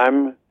the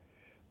time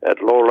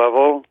at low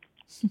level,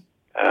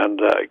 and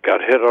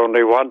got hit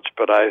only once,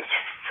 but I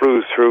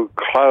flew through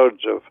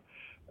clouds of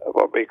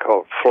what we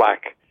call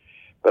flak.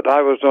 But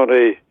I was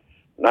only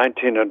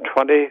 19 and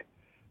 20,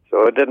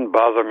 so it didn't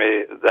bother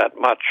me that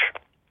much.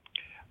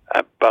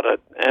 But at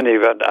any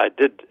event, I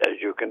did, as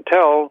you can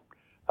tell,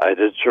 I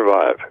did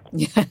survive.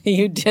 Yeah,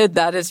 you did,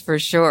 that is for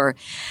sure.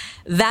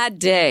 That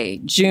day,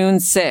 June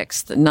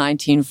 6th,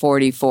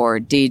 1944,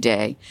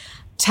 D-Day,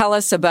 tell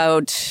us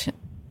about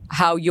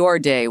how your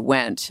day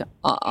went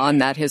on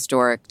that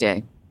historic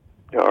day.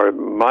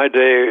 My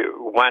day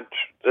went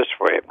this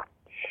way.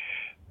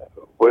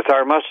 With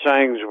our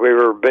Mustangs, we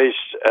were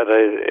based at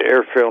an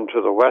airfield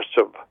to the west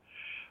of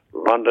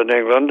London,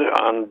 England,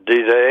 on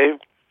D-Day,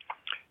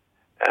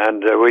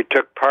 and we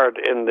took part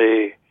in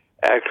the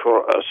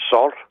actual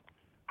assault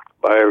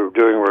by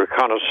doing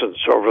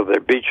reconnaissance over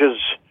the beaches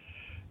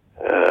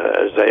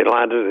as they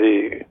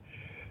landed.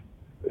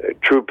 The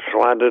troops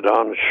landed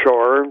on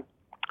shore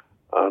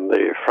on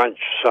the French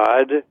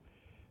side,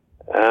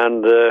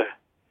 and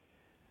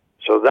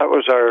so that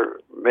was our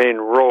main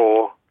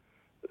role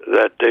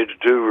that day, to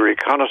do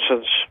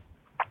reconnaissance,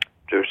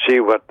 to see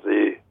what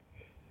the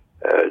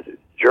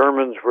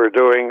Germans were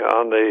doing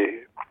on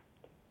the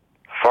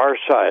far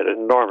side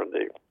in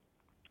Normandy.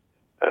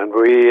 And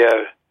we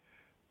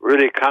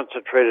really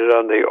concentrated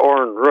on the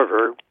Orne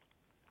River,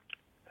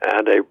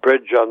 and a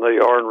bridge on the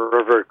Orne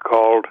River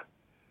called,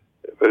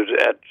 it was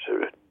at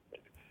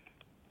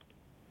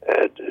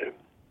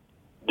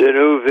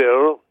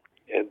Deneuxville,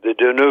 and the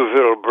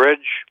Deneuxville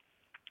Bridge,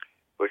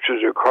 which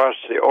was across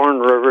the Orne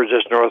River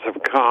just north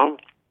of Caen.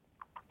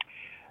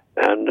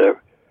 And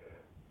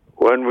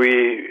when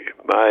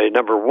my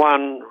number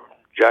one,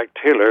 Jack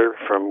Taylor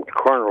from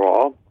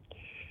Cornwall,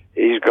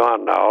 he's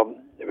gone now,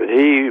 but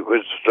he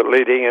was the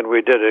leading, and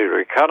we did a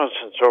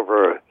reconnaissance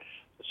over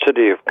the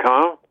city of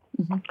Caen,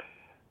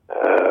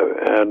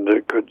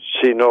 and could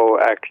see no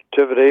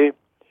activity.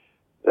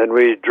 Then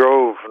we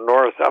drove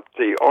north up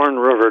the Orne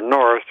River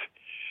north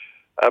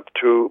up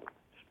to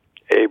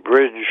a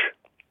bridge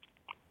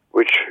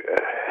which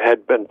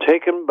had been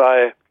taken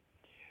by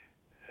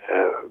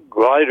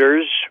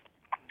gliders,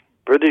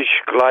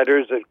 British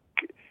gliders that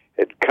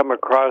had come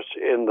across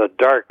in the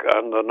dark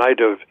on the night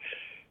of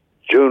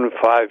June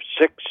 5-6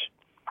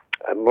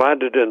 and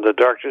landed in the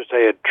darkness.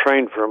 They had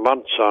trained for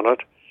months on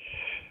it,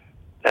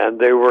 and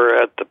they were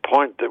at the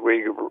point that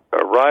we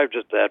arrived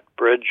at that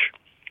bridge.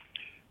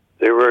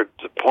 They were at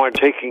the point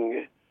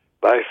taking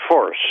by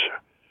force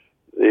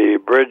the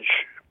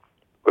bridge,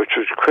 which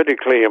was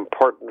critically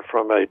important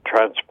from a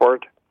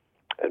transport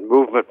and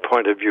movement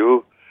point of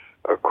view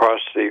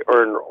across the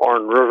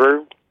Orne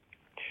River.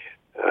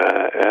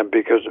 And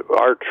because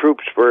our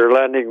troops were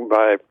landing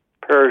by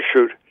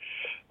parachute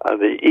on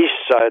the east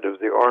side of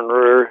the Orne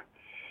River,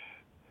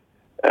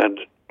 and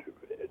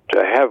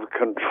to have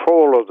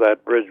control of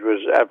that bridge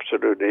was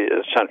absolutely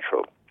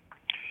essential.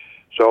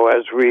 So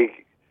as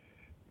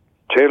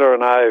Taylor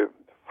and I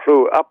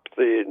flew up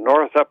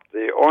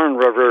the Orne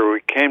River,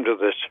 we came to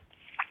this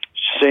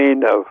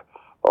scene of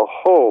a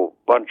whole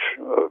bunch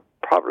of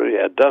probably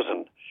a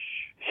dozen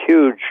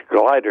huge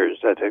gliders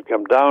that had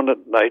come down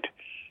at night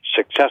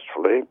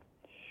successfully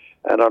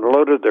and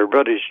unloaded their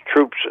British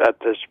troops at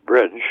this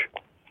bridge.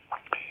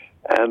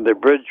 And the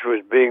bridge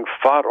was being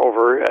fought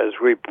over as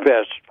we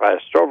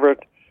passed over it,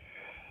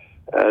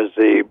 as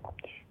the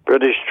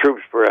British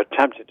troops were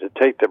attempting to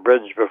take the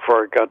bridge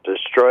before it got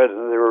destroyed,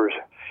 and they were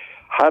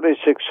highly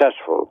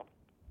successful.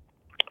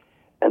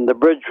 And the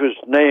bridge was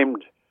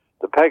named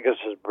the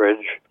Pegasus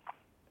Bridge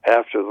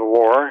after the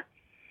war,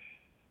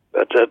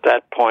 but at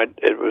that point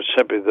it was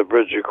simply the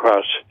bridge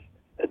across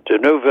de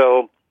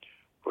Neuville,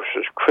 which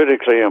was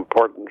critically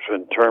important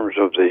in terms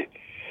of the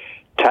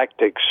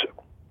tactics.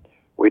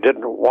 We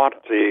didn't want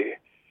the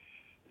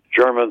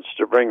Germans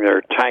to bring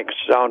their tanks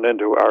down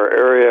into our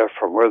area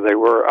from where they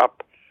were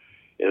up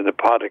in the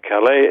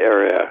Pas-de-Calais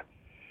area.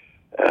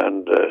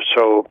 And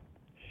so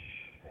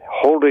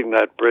holding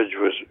that bridge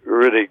was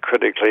really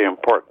critically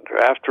important.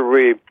 After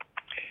we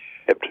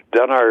had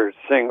done our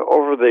thing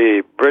over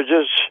the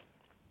bridges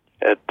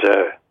at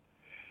the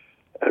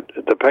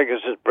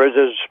Pegasus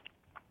bridges,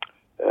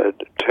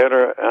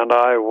 Taylor and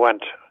I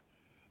went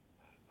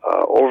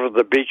over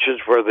the beaches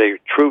where the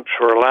troops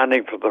were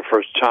landing for the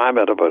first time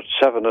at about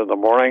 7 in the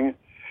morning.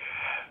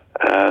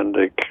 And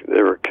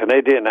there were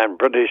Canadian and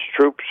British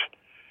troops,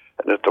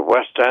 and at the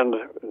west end,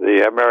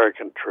 the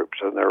American troops.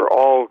 And they were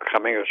all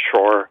coming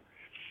ashore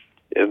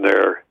in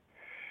their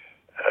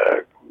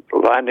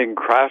landing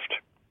craft.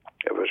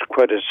 It was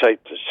quite a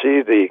sight to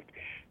see. The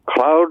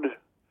cloud,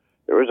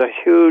 there was a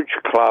huge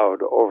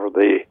cloud over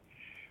the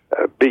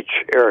beach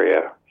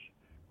area,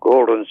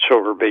 gold and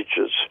silver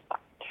beaches.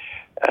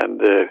 And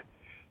the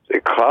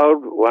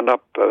cloud went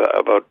up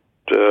about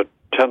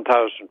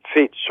 10,000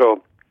 feet.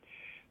 So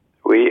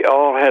we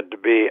all had to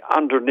be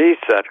underneath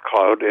that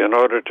cloud in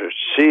order to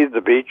see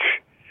the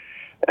beach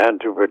and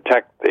to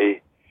protect the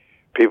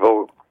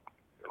people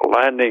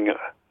landing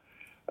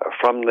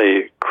from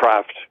the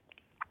craft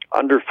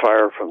under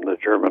fire from the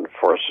German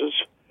forces.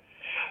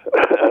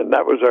 And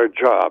that was our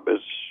job,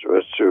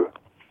 was to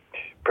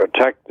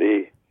protect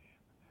the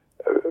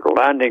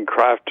landing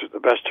craft to the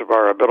best of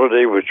our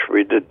ability, which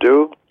we did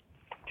do.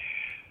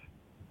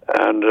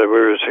 And we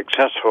were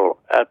successful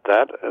at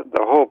that. And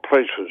the whole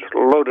place was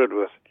loaded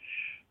with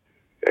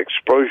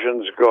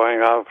explosions going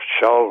off,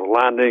 shells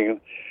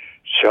landing,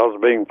 shells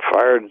being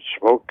fired,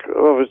 smoke.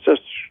 Oh, it was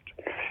just...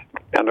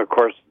 And, of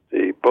course,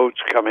 the boats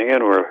coming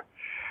in were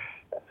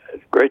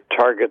great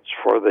targets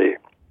for the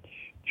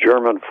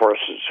German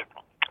forces.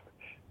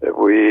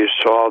 We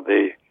saw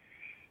the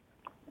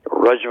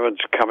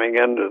regiments coming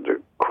into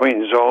the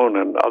Queen's Own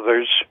and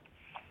others.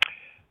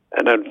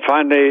 And then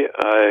finally,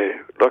 I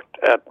looked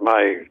at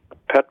my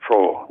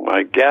petrol,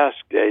 my gas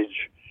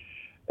gauge,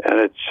 and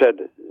it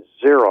said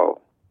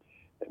 0.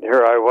 And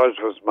here I was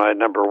with my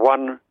number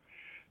 1,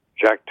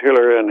 Jack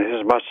Taylor and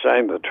his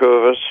Mustang, the two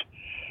of us.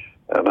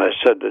 And I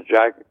said to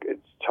Jack,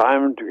 it's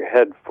time to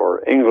head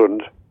for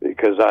England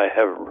because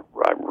I'm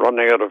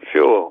running out of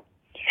fuel.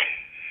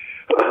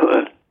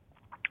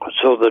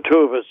 So the two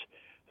of us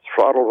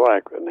throttled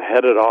back and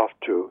headed off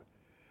to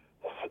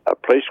a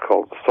place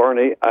called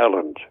Thorney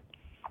Island.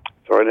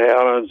 Thorney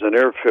Island's an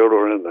airfield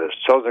on the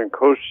southern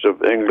coast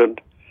of England.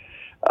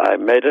 I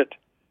made it,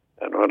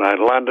 and when I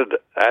landed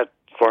at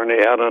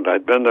Thorney Island,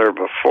 I'd been there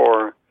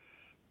before,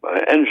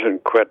 my engine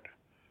quit.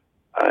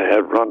 I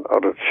had run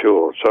out of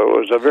fuel. So it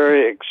was a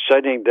very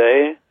exciting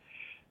day,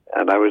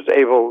 and I was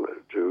able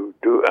to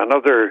do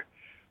another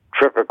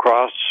trip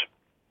across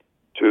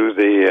to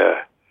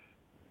the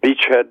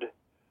beachhead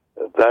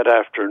that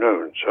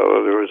afternoon.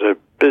 So there was a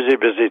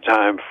busy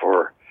time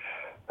for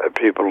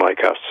people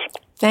like us.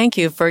 Thank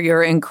you for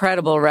your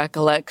incredible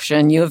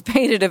recollection. You have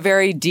painted a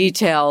very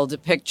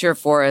detailed picture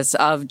for us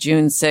of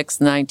June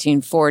 6,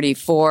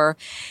 1944.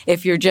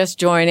 If you're just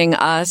joining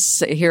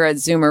us here at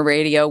Zoomer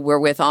Radio, we're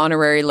with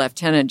Honorary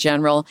Lieutenant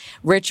General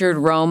Richard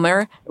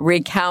Romer,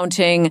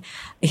 recounting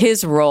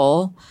his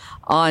role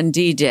on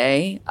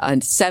D-Day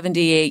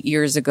 78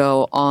 years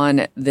ago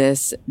on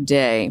this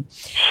day.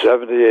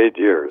 78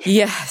 years.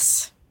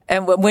 Yes.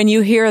 And when you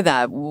hear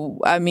that,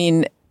 I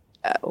mean,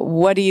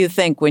 what do you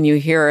think when you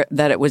hear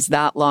that it was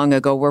that long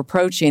ago? We're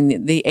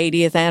approaching the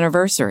 80th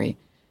anniversary.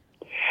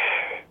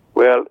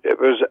 Well, it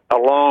was a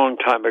long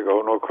time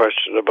ago, no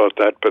question about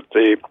that, but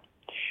the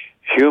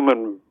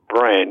human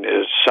brain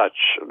is such,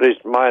 at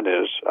least mine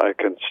is, I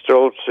can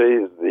still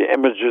see the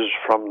images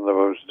from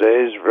those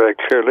days very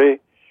clearly,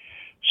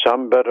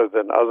 some better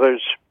than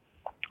others,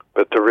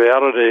 but the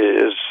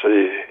reality is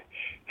the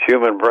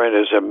human brain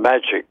is a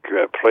magic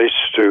place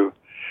to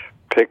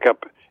pick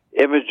up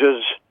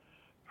images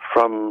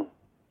from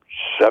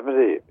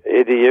 70,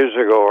 80 years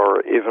ago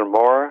or even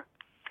more,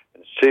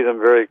 and see them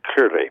very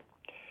clearly.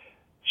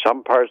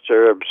 Some parts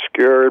are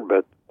obscured,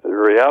 but the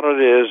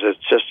reality is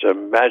it's just a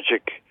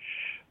magic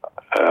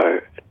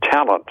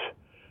talent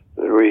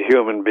that we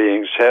human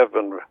beings have,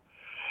 and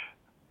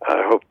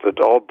I hope that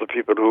all the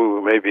people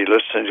who may be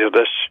listening to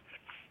this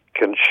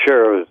can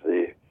share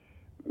the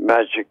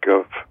magic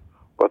of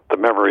what the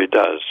memory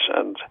does.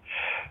 And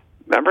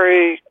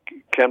memory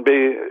can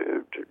be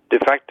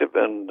defective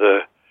and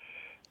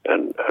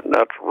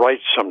not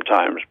right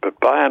sometimes, but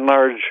by and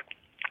large,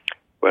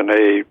 when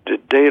a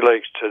day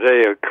like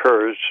today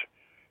occurs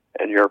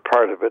and you're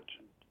part of it,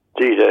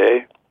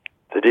 D-Day,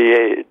 the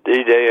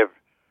D-Day of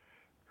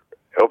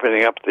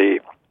opening up the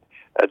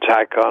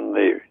attack on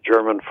the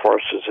German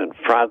forces in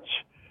France,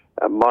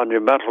 a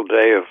monumental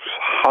day of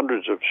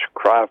hundreds of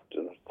craft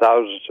and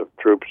thousands of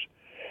troops.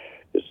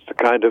 It's the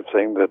kind of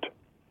thing that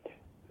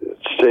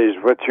stays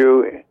with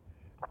you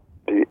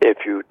if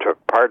you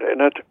took part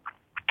in it,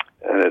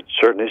 and it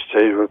certainly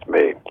stays with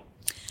me.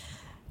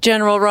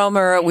 General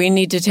Romer, we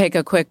need to take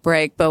a quick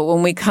break, but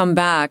when we come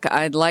back,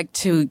 I'd like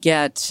to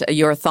get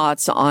your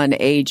thoughts on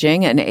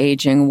aging and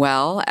aging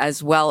well as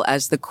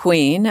the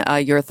Queen,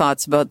 your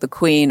thoughts about the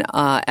Queen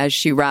as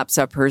she wraps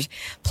up her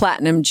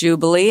Platinum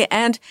Jubilee.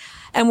 And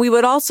we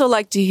would also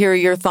like to hear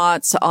your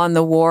thoughts on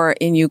the war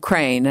in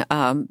Ukraine.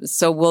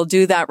 So we'll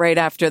do that right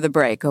after the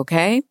break,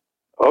 okay?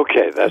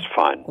 Okay, that's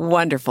fine.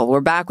 Wonderful. We're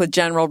back with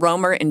General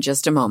Romer in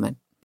just a moment.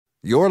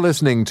 You're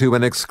listening to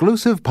an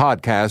exclusive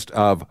podcast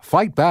of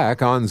Fight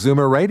Back on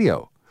Zoomer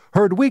Radio.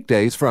 Heard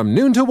weekdays from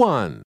noon to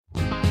 1.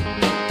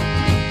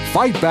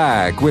 Fight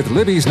Back with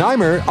Libby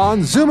Znaimer on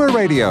Zoomer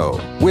Radio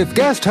with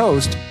guest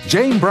host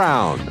Jane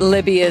Brown.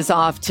 Libby is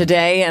off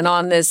today, and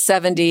on this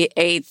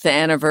 78th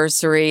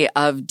anniversary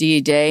of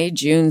D-Day,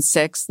 June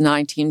 6,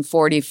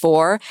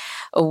 1944,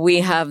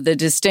 we have the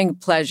distinct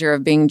pleasure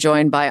of being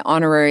joined by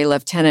Honorary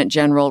Lieutenant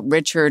General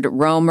Richard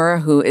Romer,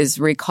 who is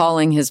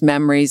recalling his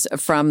memories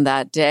from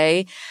that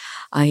day.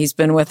 He's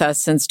been with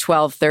us since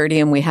 12:30,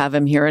 and we have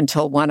him here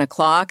until 1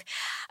 o'clock.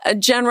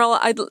 General,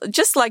 I'd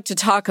just like to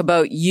talk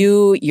about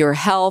you, your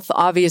health.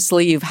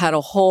 Obviously, you've had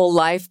a whole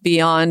life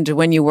beyond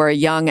when you were a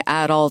young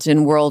adult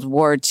in World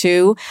War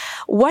II.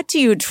 What do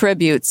you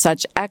attribute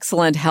such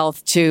excellent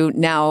health to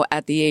now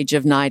at the age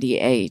of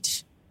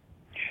 98?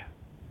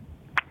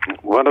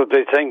 One of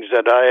the things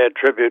that I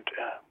attribute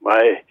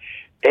my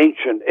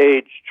ancient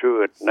age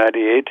to at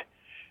 98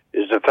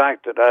 is the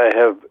fact that I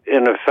have,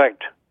 in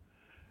effect,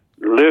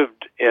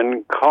 lived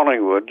in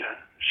Collingwood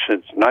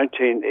since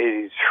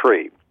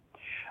 1983.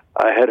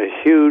 I had a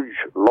huge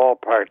law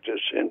practice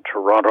in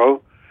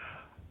Toronto.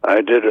 I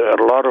did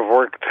a lot of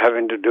work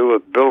having to do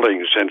with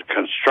buildings and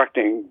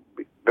constructing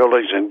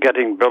buildings and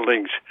getting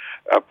buildings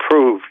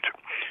approved.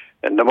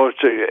 And the most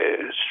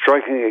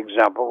striking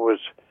example was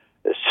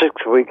a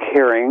 6-week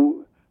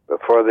hearing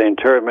before the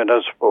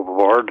Intermunicipal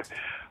Board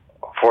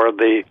for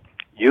the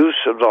use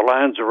of the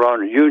lands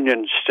around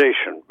Union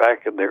Station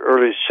back in the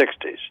early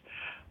 60s.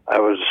 I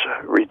was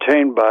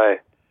retained by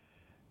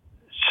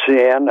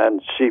CN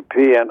and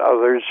CP and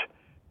others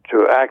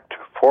to act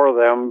for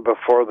them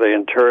before the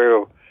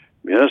Ontario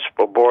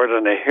Municipal Board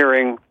in a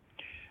hearing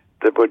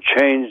that would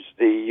change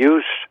the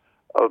use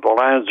of the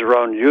lands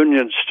around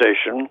Union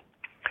Station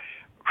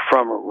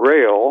from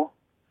rail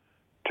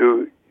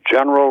to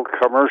general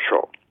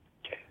commercial.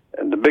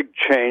 And the big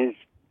change,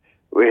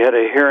 we had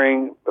a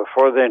hearing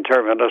before the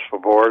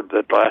Intermunicipal Board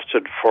that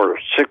lasted for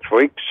 6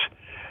 weeks,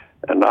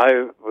 and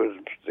I was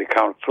the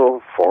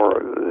counsel for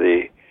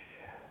the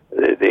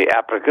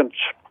applicants,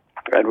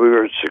 and we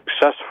were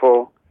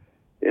successful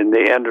in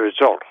the end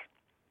result.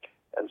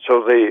 And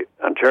so the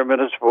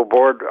Intermunicipal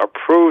Board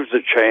approved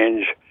the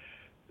change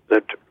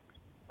that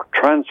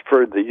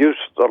transferred the use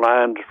of the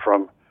land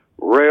from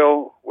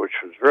rail, which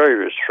was very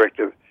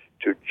restrictive,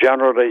 to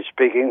generally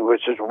speaking,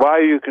 which is why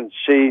you can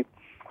see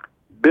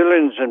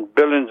billions and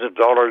billions of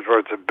dollars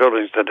worth of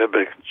buildings that have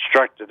been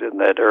constructed in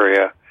that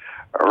area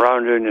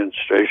around Union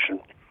Station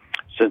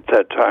since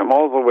that time,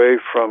 all the way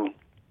from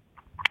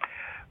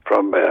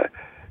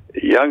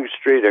Yonge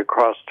Street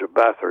across to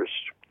Bathurst.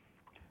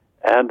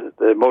 And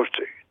the most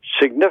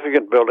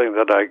significant building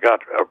that I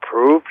got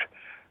approved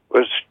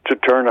was to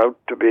turn out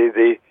to be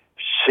the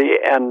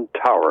CN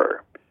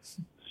Tower.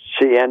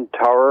 CN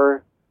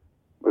Tower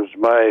was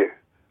my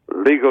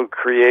legal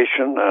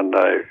creation, and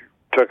I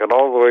took it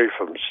all the way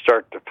from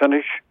start to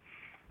finish.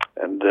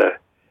 And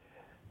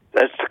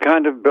that's the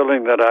kind of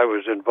building that I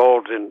was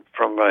involved in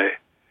from the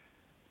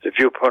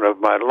viewpoint of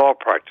my law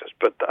practice.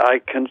 But I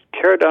can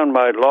carry on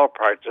my law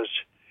practice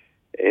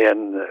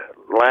in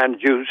land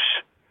use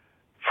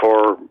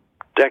for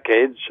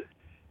decades,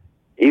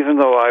 even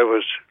though I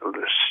was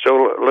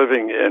still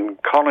living in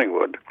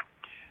Collingwood.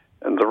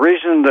 And the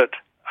reason that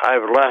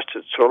I've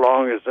lasted so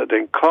long is that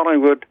in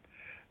Collingwood,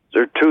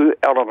 there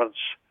are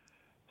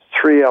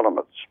three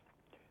elements.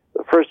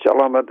 The first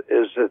element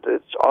is that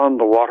it's on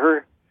the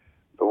water.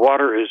 The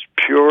water is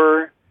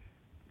pure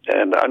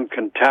and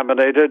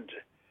uncontaminated,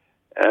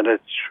 and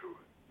it's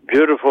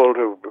beautiful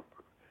to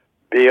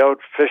be out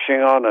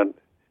fishing on and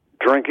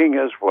drinking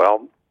as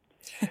well.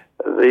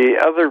 The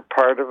other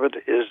part of it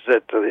is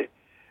that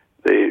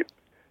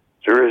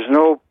there is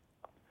no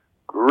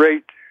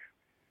great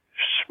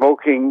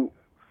smoking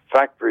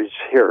factories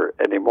here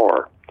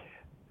anymore.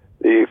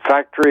 The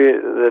factory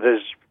that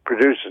is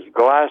produces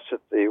glass at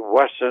the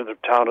west end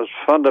of town is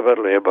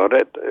fundamentally about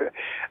it.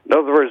 In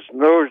other words,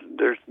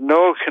 there's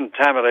no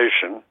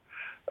contamination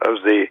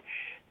of the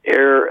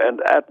air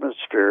and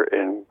atmosphere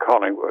in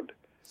Collingwood.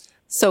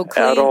 So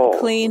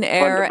clean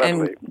air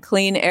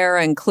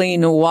and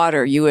clean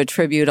water, you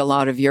attribute a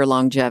lot of your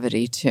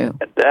longevity to.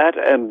 That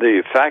and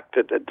the fact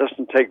that it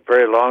doesn't take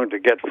very long to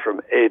get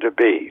from A to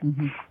B.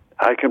 Mm-hmm.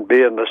 I can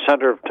be in the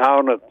center of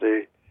town at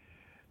the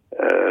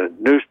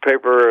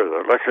newspaper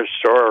or the liquor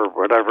store or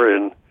whatever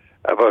in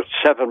about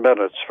 7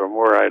 minutes from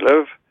where I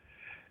live.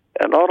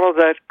 And all of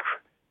that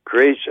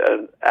creates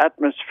an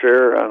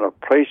atmosphere and a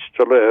place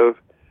to live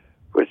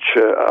which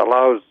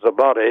allows the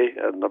body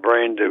and the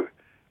brain to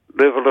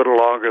live a little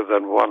longer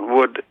than one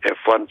would if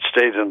one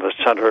stayed in the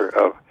center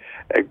of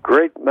a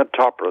great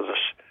metropolis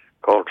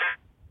called...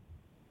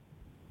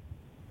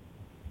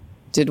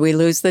 Did we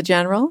lose the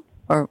general?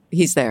 Or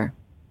he's there?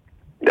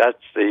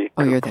 That's the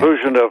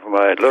conclusion of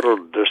my little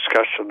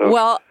discussion.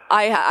 Well,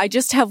 I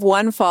just have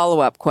one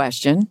follow-up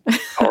question.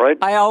 All right.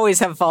 I always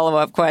have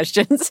follow-up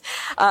questions.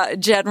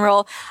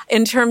 General,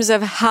 in terms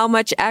of how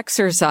much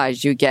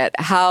exercise you get,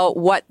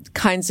 what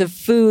kinds of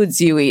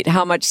foods you eat,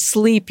 how much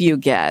sleep you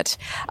get.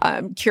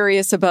 I'm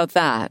curious about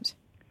that.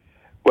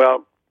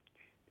 Well,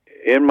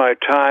 in my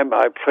time,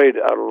 I played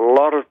a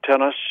lot of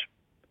tennis.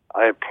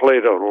 I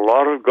played a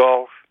lot of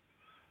golf.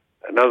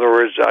 In other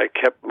words, I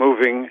kept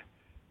moving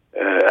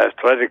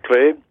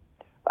athletically.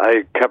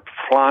 I kept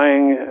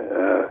flying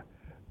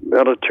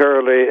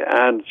militarily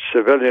and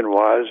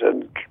civilian-wise,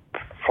 and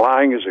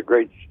flying is a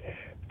great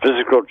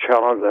physical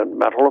challenge and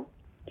mental.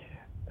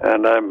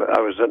 And I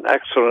was an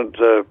excellent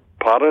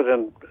pilot,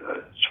 and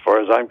as far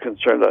as I'm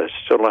concerned, I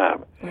still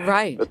am.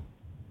 Right.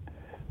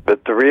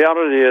 But the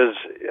reality is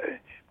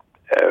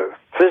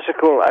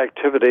physical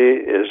activity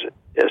is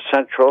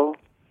essential.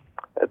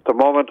 At the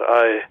moment,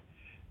 I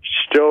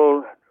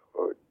still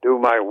do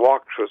my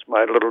walks with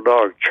my little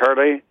dog,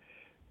 Charlie,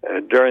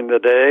 during the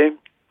day,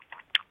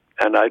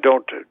 and I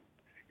don't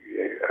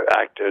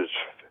act as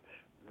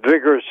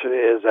vigorously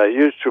as I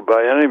used to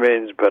by any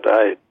means, but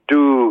I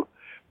do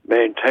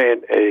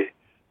maintain a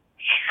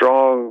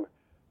strong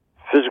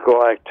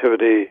physical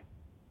activity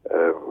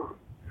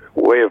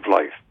way of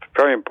life.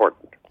 Very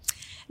important.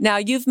 Now,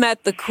 you've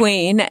met the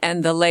Queen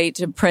and the late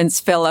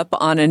Prince Philip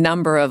on a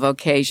number of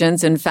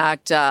occasions. In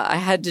fact, I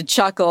had to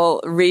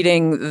chuckle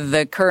reading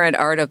the current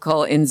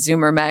article in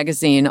Zoomer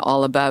magazine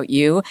all about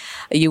you.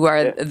 You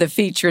are the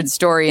featured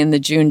story in the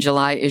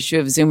June-July issue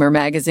of Zoomer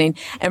magazine.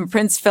 And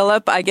Prince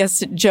Philip, I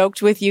guess,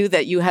 joked with you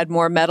that you had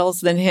more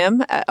medals than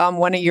him on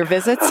one of your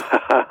visits?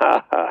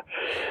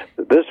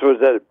 This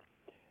was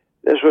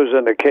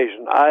an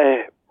occasion.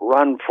 I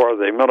run for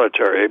the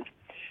military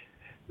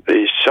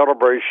the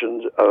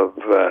celebrations of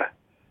the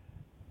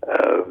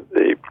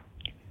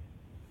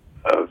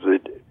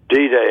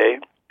D-Day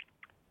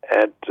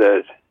at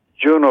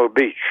Juno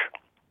Beach,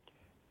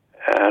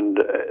 and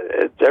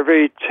it's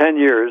every 10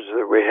 years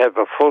that we have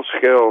a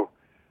full-scale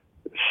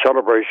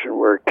celebration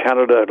where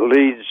Canada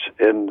leads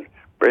in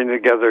bringing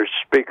together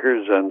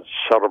speakers and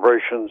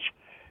celebrations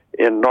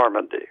in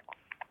Normandy.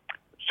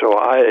 So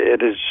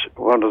it is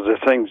one of the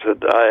things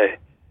that I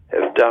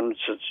have done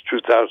since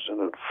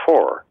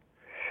 2004.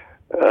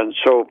 And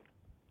so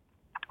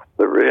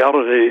the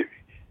reality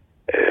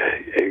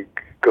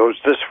goes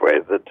this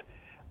way, that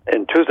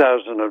in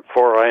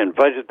 2004 I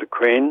invited the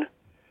Queen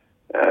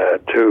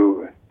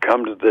to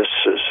come to this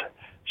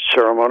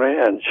ceremony,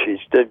 and she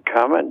did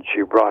come, and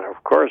she brought,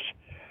 of course,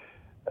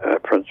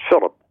 Prince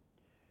Philip.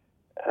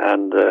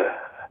 And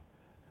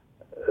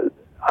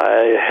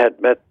I had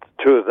met the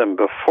two of them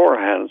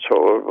beforehand,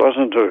 so it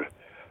wasn't a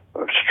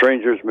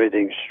strangers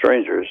meeting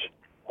strangers.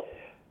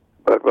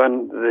 But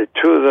when the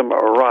two of them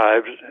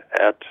arrived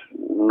at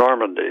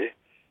Normandy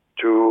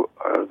to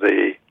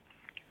the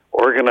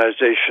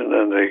organization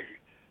and the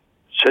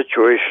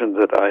situation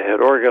that I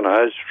had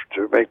organized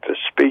to make the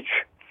speech,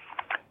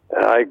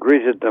 I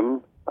greeted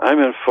them. I'm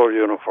in full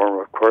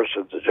uniform, of course,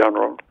 as the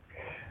general,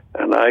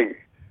 and I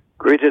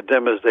greeted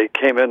them as they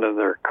came in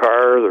their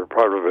car. They're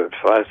part of it,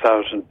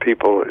 5,000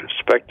 people,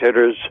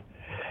 spectators,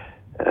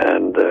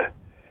 and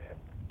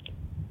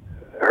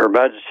Her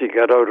Majesty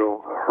got out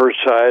of her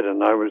side,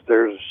 and I was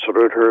there to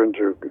salute her and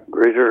to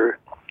greet her.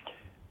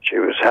 She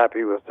was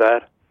happy with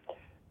that.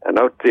 And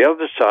out the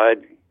other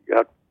side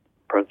got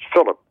Prince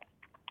Philip.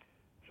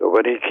 So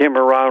when he came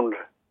around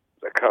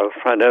the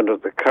front end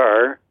of the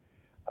car,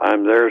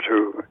 I'm there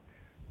to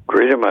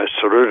greet him. I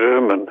saluted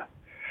him and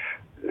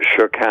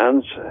shook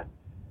hands.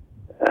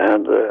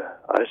 And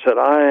I said,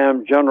 I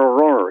am General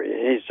Ronery.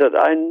 He said,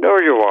 I know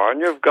you are,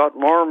 and you've got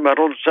more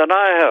medals than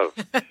I have.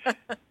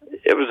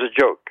 It was a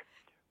joke.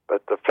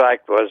 But the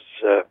fact was,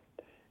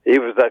 he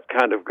was that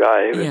kind of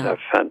guy. He was a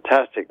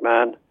fantastic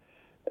man,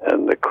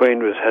 and the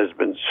Queen has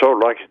been so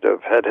lucky to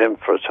have had him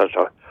for such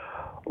a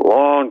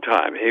long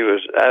time. He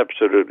was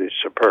absolutely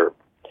superb.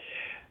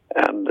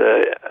 And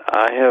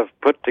I have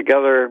put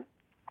together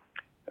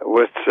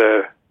with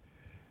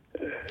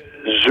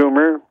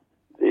Zoomer,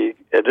 the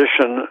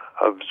edition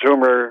of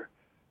Zoomer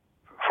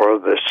for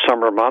the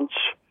summer months,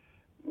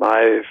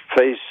 my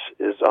face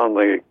is on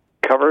the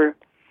cover,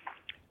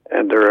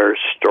 and there are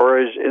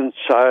stories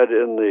inside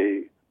in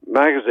the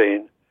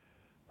magazine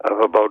of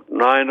about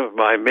 9 of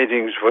my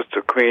meetings with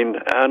the Queen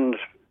and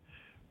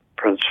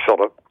Prince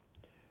Philip,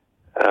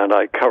 and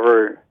I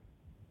cover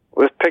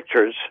with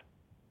pictures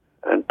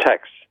and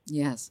text.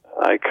 Yes.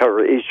 I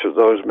cover each of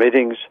those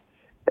meetings,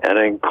 and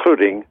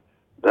including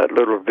that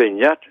little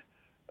vignette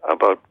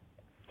about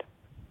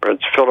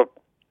Prince Philip,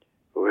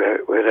 who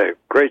had a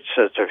great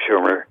sense of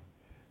humor,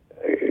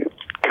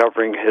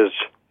 covering his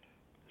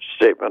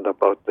statement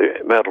about the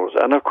medals.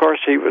 And of course,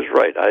 he was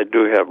right. I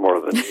do have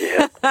more than he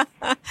had.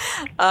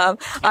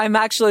 I'm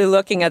actually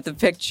looking at the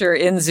picture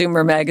in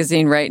Zoomer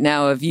magazine right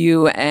now of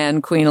you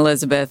and Queen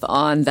Elizabeth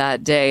on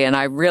that day. And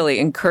I really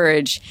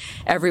encourage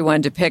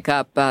everyone to pick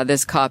up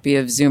this copy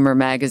of Zoomer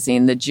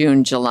magazine, the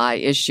June-July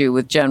issue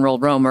with General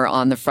Romer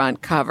on the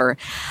front cover.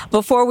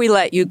 Before we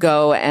let you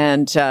go,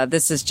 and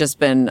this has just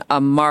been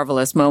a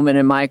marvelous moment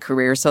in my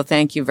career, so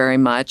thank you very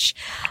much.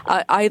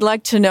 I'd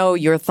like to know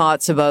your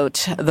thoughts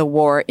about the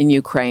war in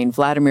Ukraine,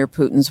 Vladimir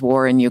Putin's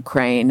war in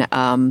Ukraine.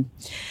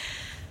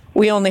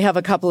 We only have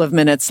a couple of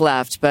minutes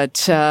left,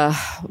 but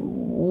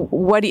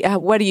what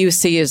do you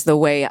see as the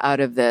way out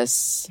of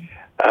this?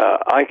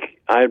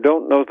 I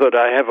don't know that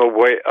I have a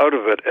way out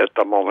of it at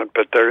the moment,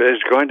 but there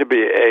is going to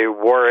be a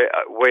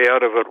way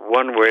out of it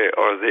one way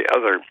or the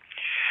other.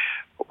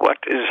 What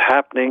is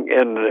happening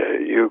in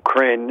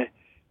Ukraine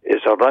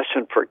is a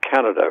lesson for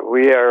Canada.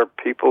 We are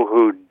people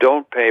who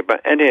don't pay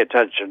any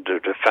attention to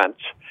defense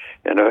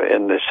in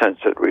the sense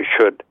that we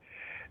should.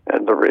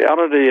 And the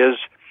reality is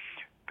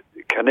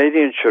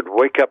Canadians should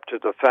wake up to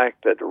the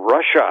fact that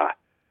Russia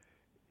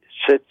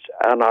sits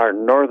on our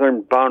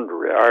northern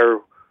boundary.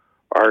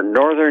 Our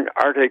northern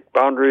Arctic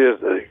boundary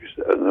of the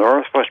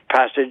Northwest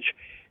Passage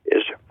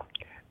is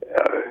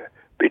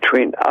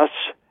between us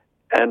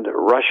and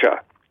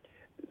Russia.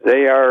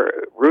 They are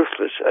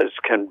ruthless as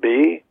can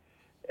be,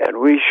 and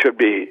we should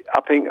be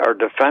upping our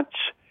defense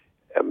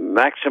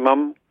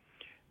maximum.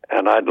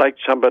 And I'd like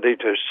somebody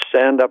to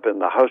stand up in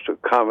the House of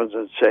Commons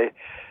and say,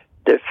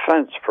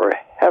 defense, for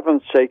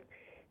heaven's sake,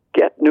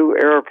 get new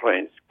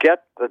airplanes,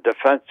 get the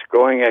defense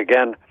going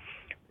again.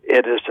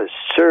 It is a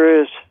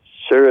serious,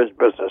 serious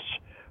business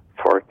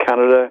for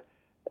Canada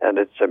and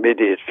its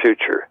immediate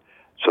future.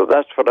 So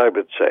that's what I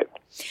would say.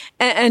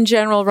 And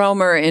General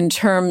Romer, in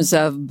terms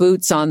of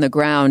boots on the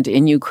ground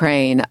in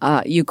Ukraine,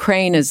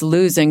 Ukraine is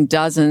losing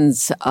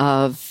dozens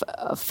of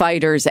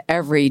fighters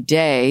every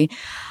day.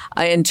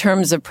 In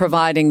terms of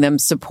providing them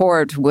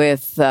support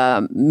with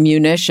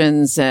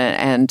munitions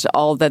and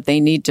all that they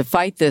need to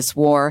fight this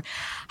war,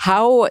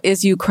 how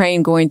is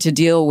Ukraine going to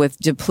deal with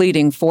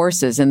depleting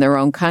forces in their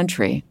own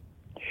country?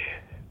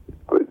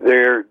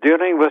 They're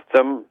dealing with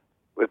them,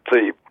 with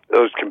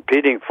those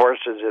competing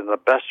forces in the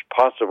best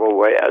possible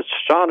way,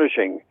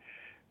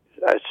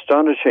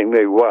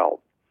 astonishingly well.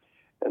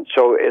 And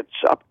so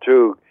it's up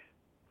to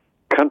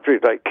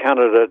countries like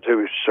Canada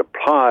to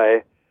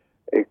supply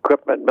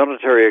equipment,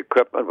 military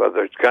equipment,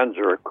 whether it's guns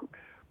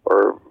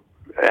or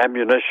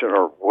ammunition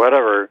or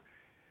whatever,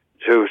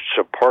 to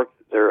support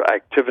their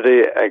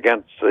activity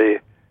against the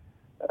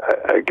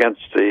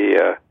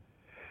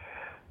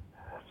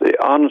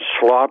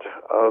onslaught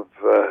of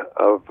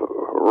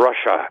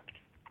Russia.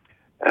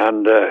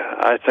 And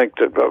I think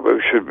that what we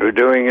should be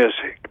doing is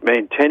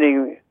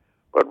maintaining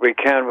what we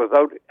can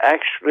without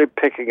actually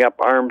picking up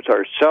arms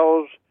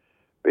ourselves,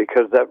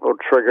 because that will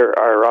trigger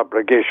our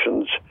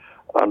obligations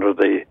under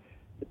the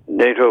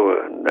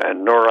NATO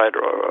and NORAD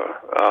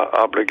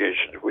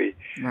obligations. We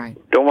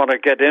don't want to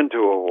get into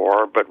a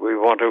war, but we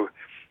want to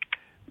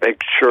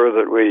make sure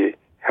that we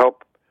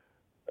help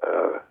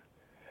the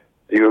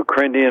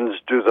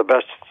Ukrainians do the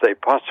best they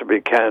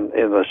possibly can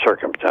in the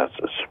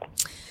circumstances.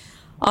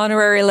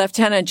 Honorary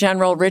Lieutenant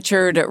General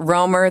Richard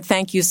Romer,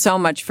 thank you so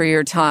much for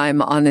your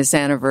time on this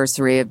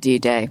anniversary of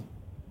D-Day.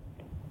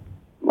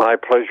 My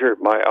pleasure,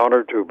 my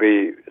honor to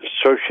be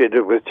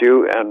associated with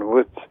you and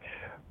with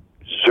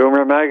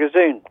Zoomer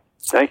magazine.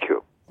 Thank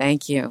you.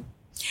 Thank you.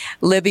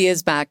 Libby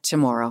is back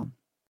tomorrow.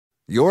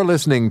 You're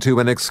listening to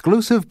an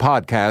exclusive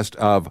podcast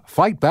of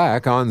Fight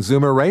Back on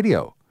Zoomer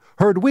Radio.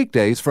 Heard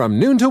weekdays from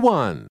noon to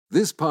 1.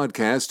 This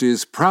podcast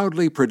is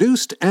proudly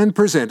produced and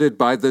presented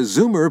by the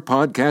Zoomer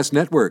Podcast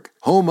Network,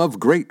 home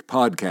of great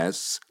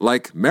podcasts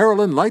like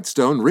Marilyn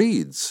Lightstone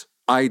Reads,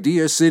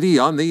 Idea City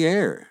on the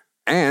Air,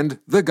 and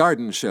The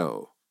Garden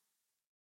Show.